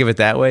kind of think of it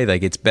that way.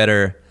 Like it's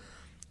better.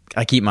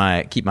 I keep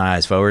my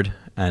eyes forward,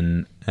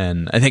 and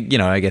I think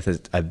I guess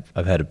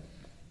I've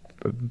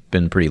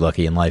been pretty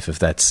lucky in life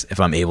if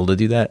I'm able to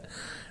do that.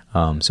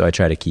 So I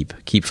try to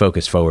keep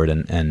focused forward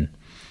and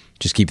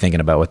just keep thinking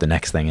about what the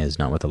next thing is,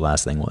 not what the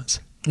last thing was.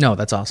 No,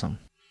 that's awesome.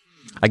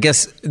 I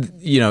guess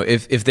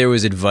if there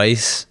was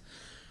advice,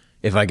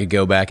 if I could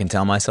go back and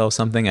tell myself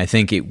something, I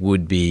think it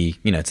would be,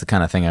 it's the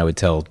kind of thing I would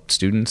tell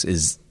students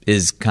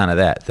is kind of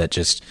that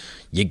just,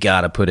 you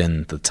got to put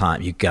in the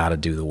time. You got to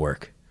do the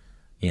work.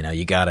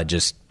 You got to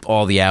just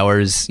all the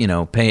hours,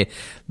 pay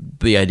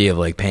the idea of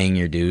like paying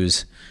your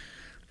dues.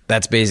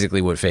 That's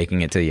basically what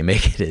faking it till you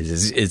make it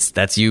is.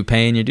 That's you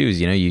paying your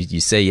dues. You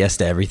say yes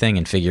to everything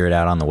and figure it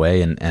out on the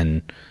way,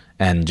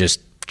 and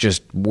just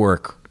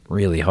work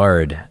really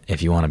hard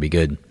if you want to be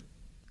good.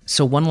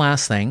 So one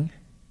last thing.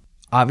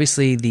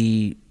 Obviously,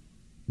 the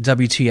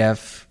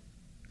WTF,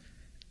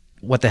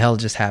 what the hell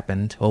just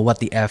happened, or what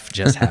the F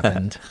just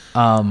happened,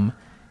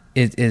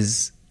 it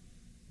is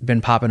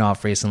been popping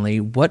off recently.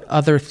 What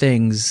other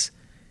things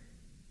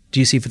do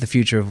you see for the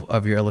future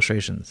of your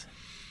illustrations?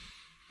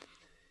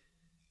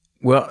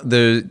 Well,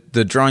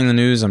 the drawing the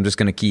news, I'm just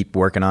going to keep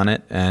working on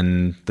it,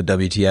 and the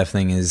WTF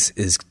thing is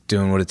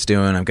doing what it's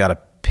doing. I've got a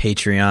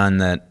Patreon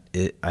that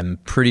I'm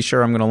pretty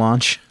sure I'm going to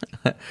launch.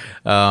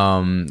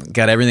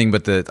 Got everything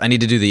but I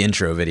need to do the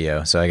intro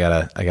video, so I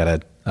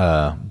gotta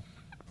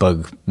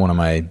bug one of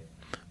my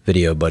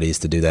video buddies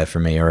to do that for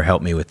me or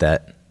help me with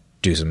that.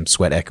 Do some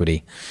sweat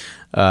equity.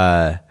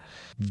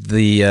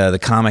 The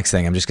comics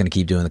thing, I'm just going to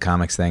keep doing the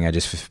comics thing. I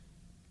just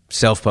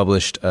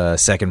self-published a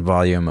second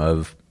volume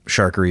of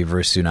Sharkery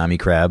vs. Tsunami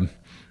Crab,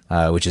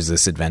 which is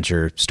this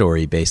adventure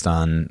story based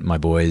on my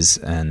boys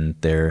and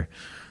their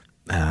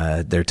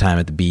time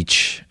at the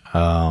beach.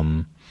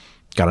 Got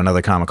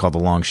another comic called The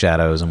Long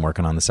Shadows. I'm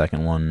working on the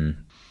second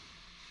one.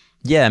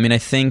 Yeah, I mean, I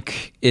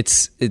think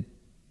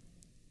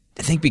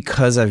I think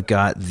because I've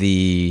got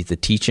the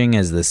teaching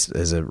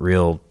as a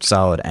real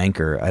solid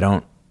anchor, I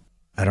don't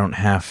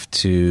have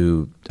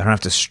to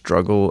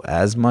struggle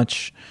as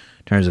much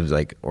in terms of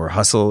or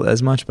hustle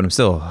as much, but I'm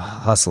still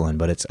hustling,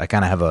 but I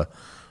kind of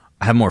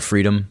have more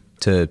freedom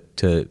to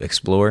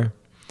explore.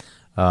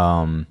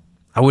 I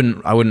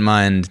wouldn't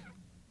mind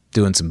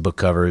doing some book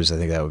covers. I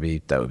think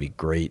that would be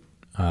great.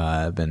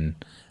 I've been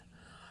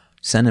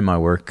sending my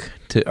work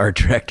to art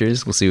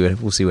directors. We'll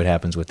see what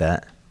happens with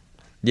that.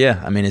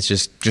 Yeah, I mean, it's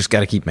just got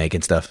to keep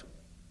making stuff.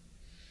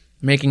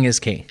 Making is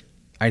key.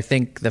 I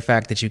think the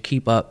fact that you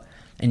keep up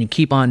and you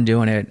keep on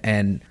doing it,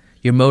 and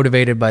you're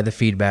motivated by the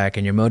feedback,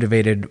 and you're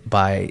motivated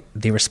by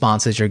the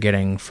responses you're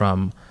getting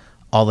from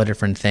all the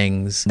different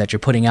things that you're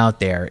putting out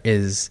there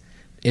is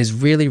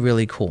really,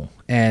 really cool.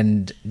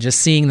 And just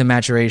seeing the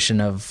maturation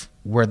of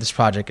where this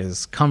project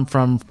has come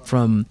from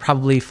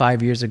probably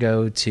 5 years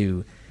ago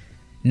to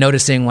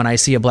noticing when I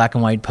see a black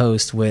and white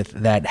post with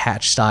that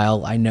hatch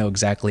style, I know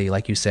exactly,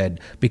 like you said,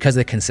 because of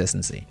the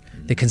consistency.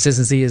 The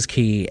consistency is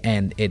key,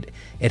 and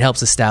it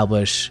helps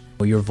establish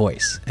your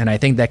voice. And I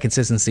think that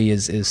consistency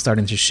is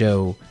starting to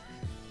show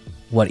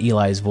what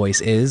Eli's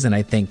voice is. And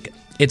I think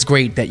it's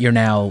great that you're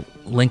now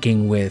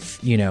linking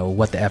with,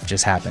 what the F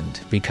just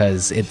happened,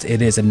 because it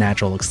is a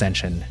natural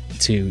extension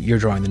to You're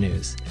Drawing the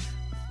News.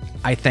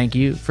 I thank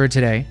you for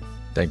today.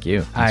 Thank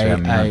you. Thanks for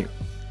having me on.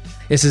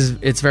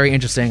 It's very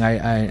interesting.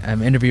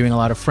 I'm interviewing a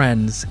lot of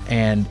friends,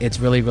 and it's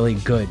really, really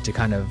good to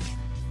kind of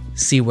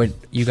see what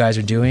you guys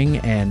are doing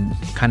and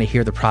kind of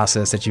hear the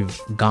process that you've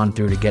gone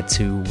through to get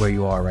to where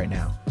you are right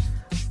now.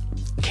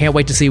 Can't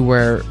wait to see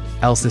where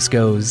else this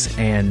goes,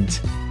 and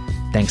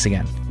thanks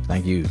again.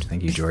 Thank you,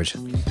 George.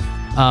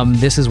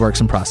 This is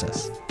Works in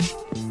Process.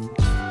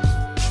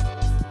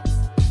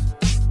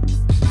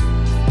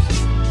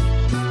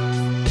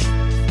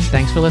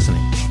 Thanks for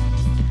listening.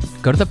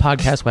 Go to the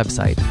podcast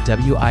website,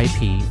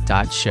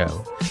 wip.show,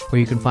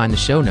 where you can find the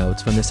show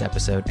notes from this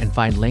episode and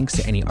find links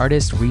to any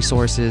artists,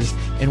 resources,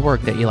 and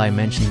work that Eli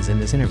mentions in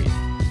this interview.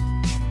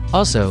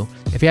 Also,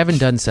 if you haven't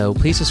done so,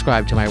 please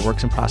subscribe to my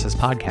Works in Process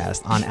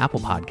podcast on Apple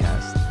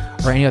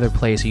Podcasts or any other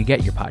place you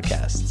get your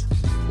podcasts.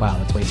 Wow,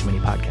 that's way too many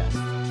podcasts.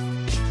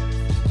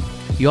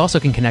 You also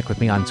can connect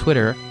with me on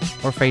Twitter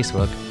or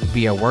Facebook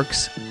via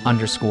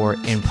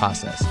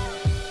works_in-process.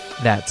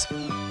 That's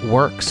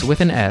works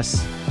with an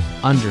S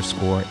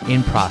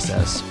 _in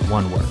process,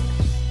 one word.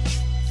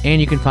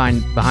 And you can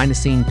find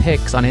behind-the-scene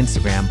pics on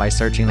Instagram by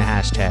searching the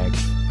hashtag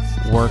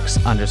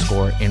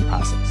works_in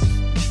process.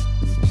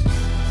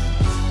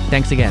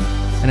 Thanks again,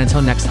 and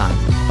until next time,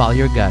 follow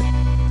your gut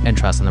and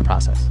trust in the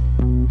process.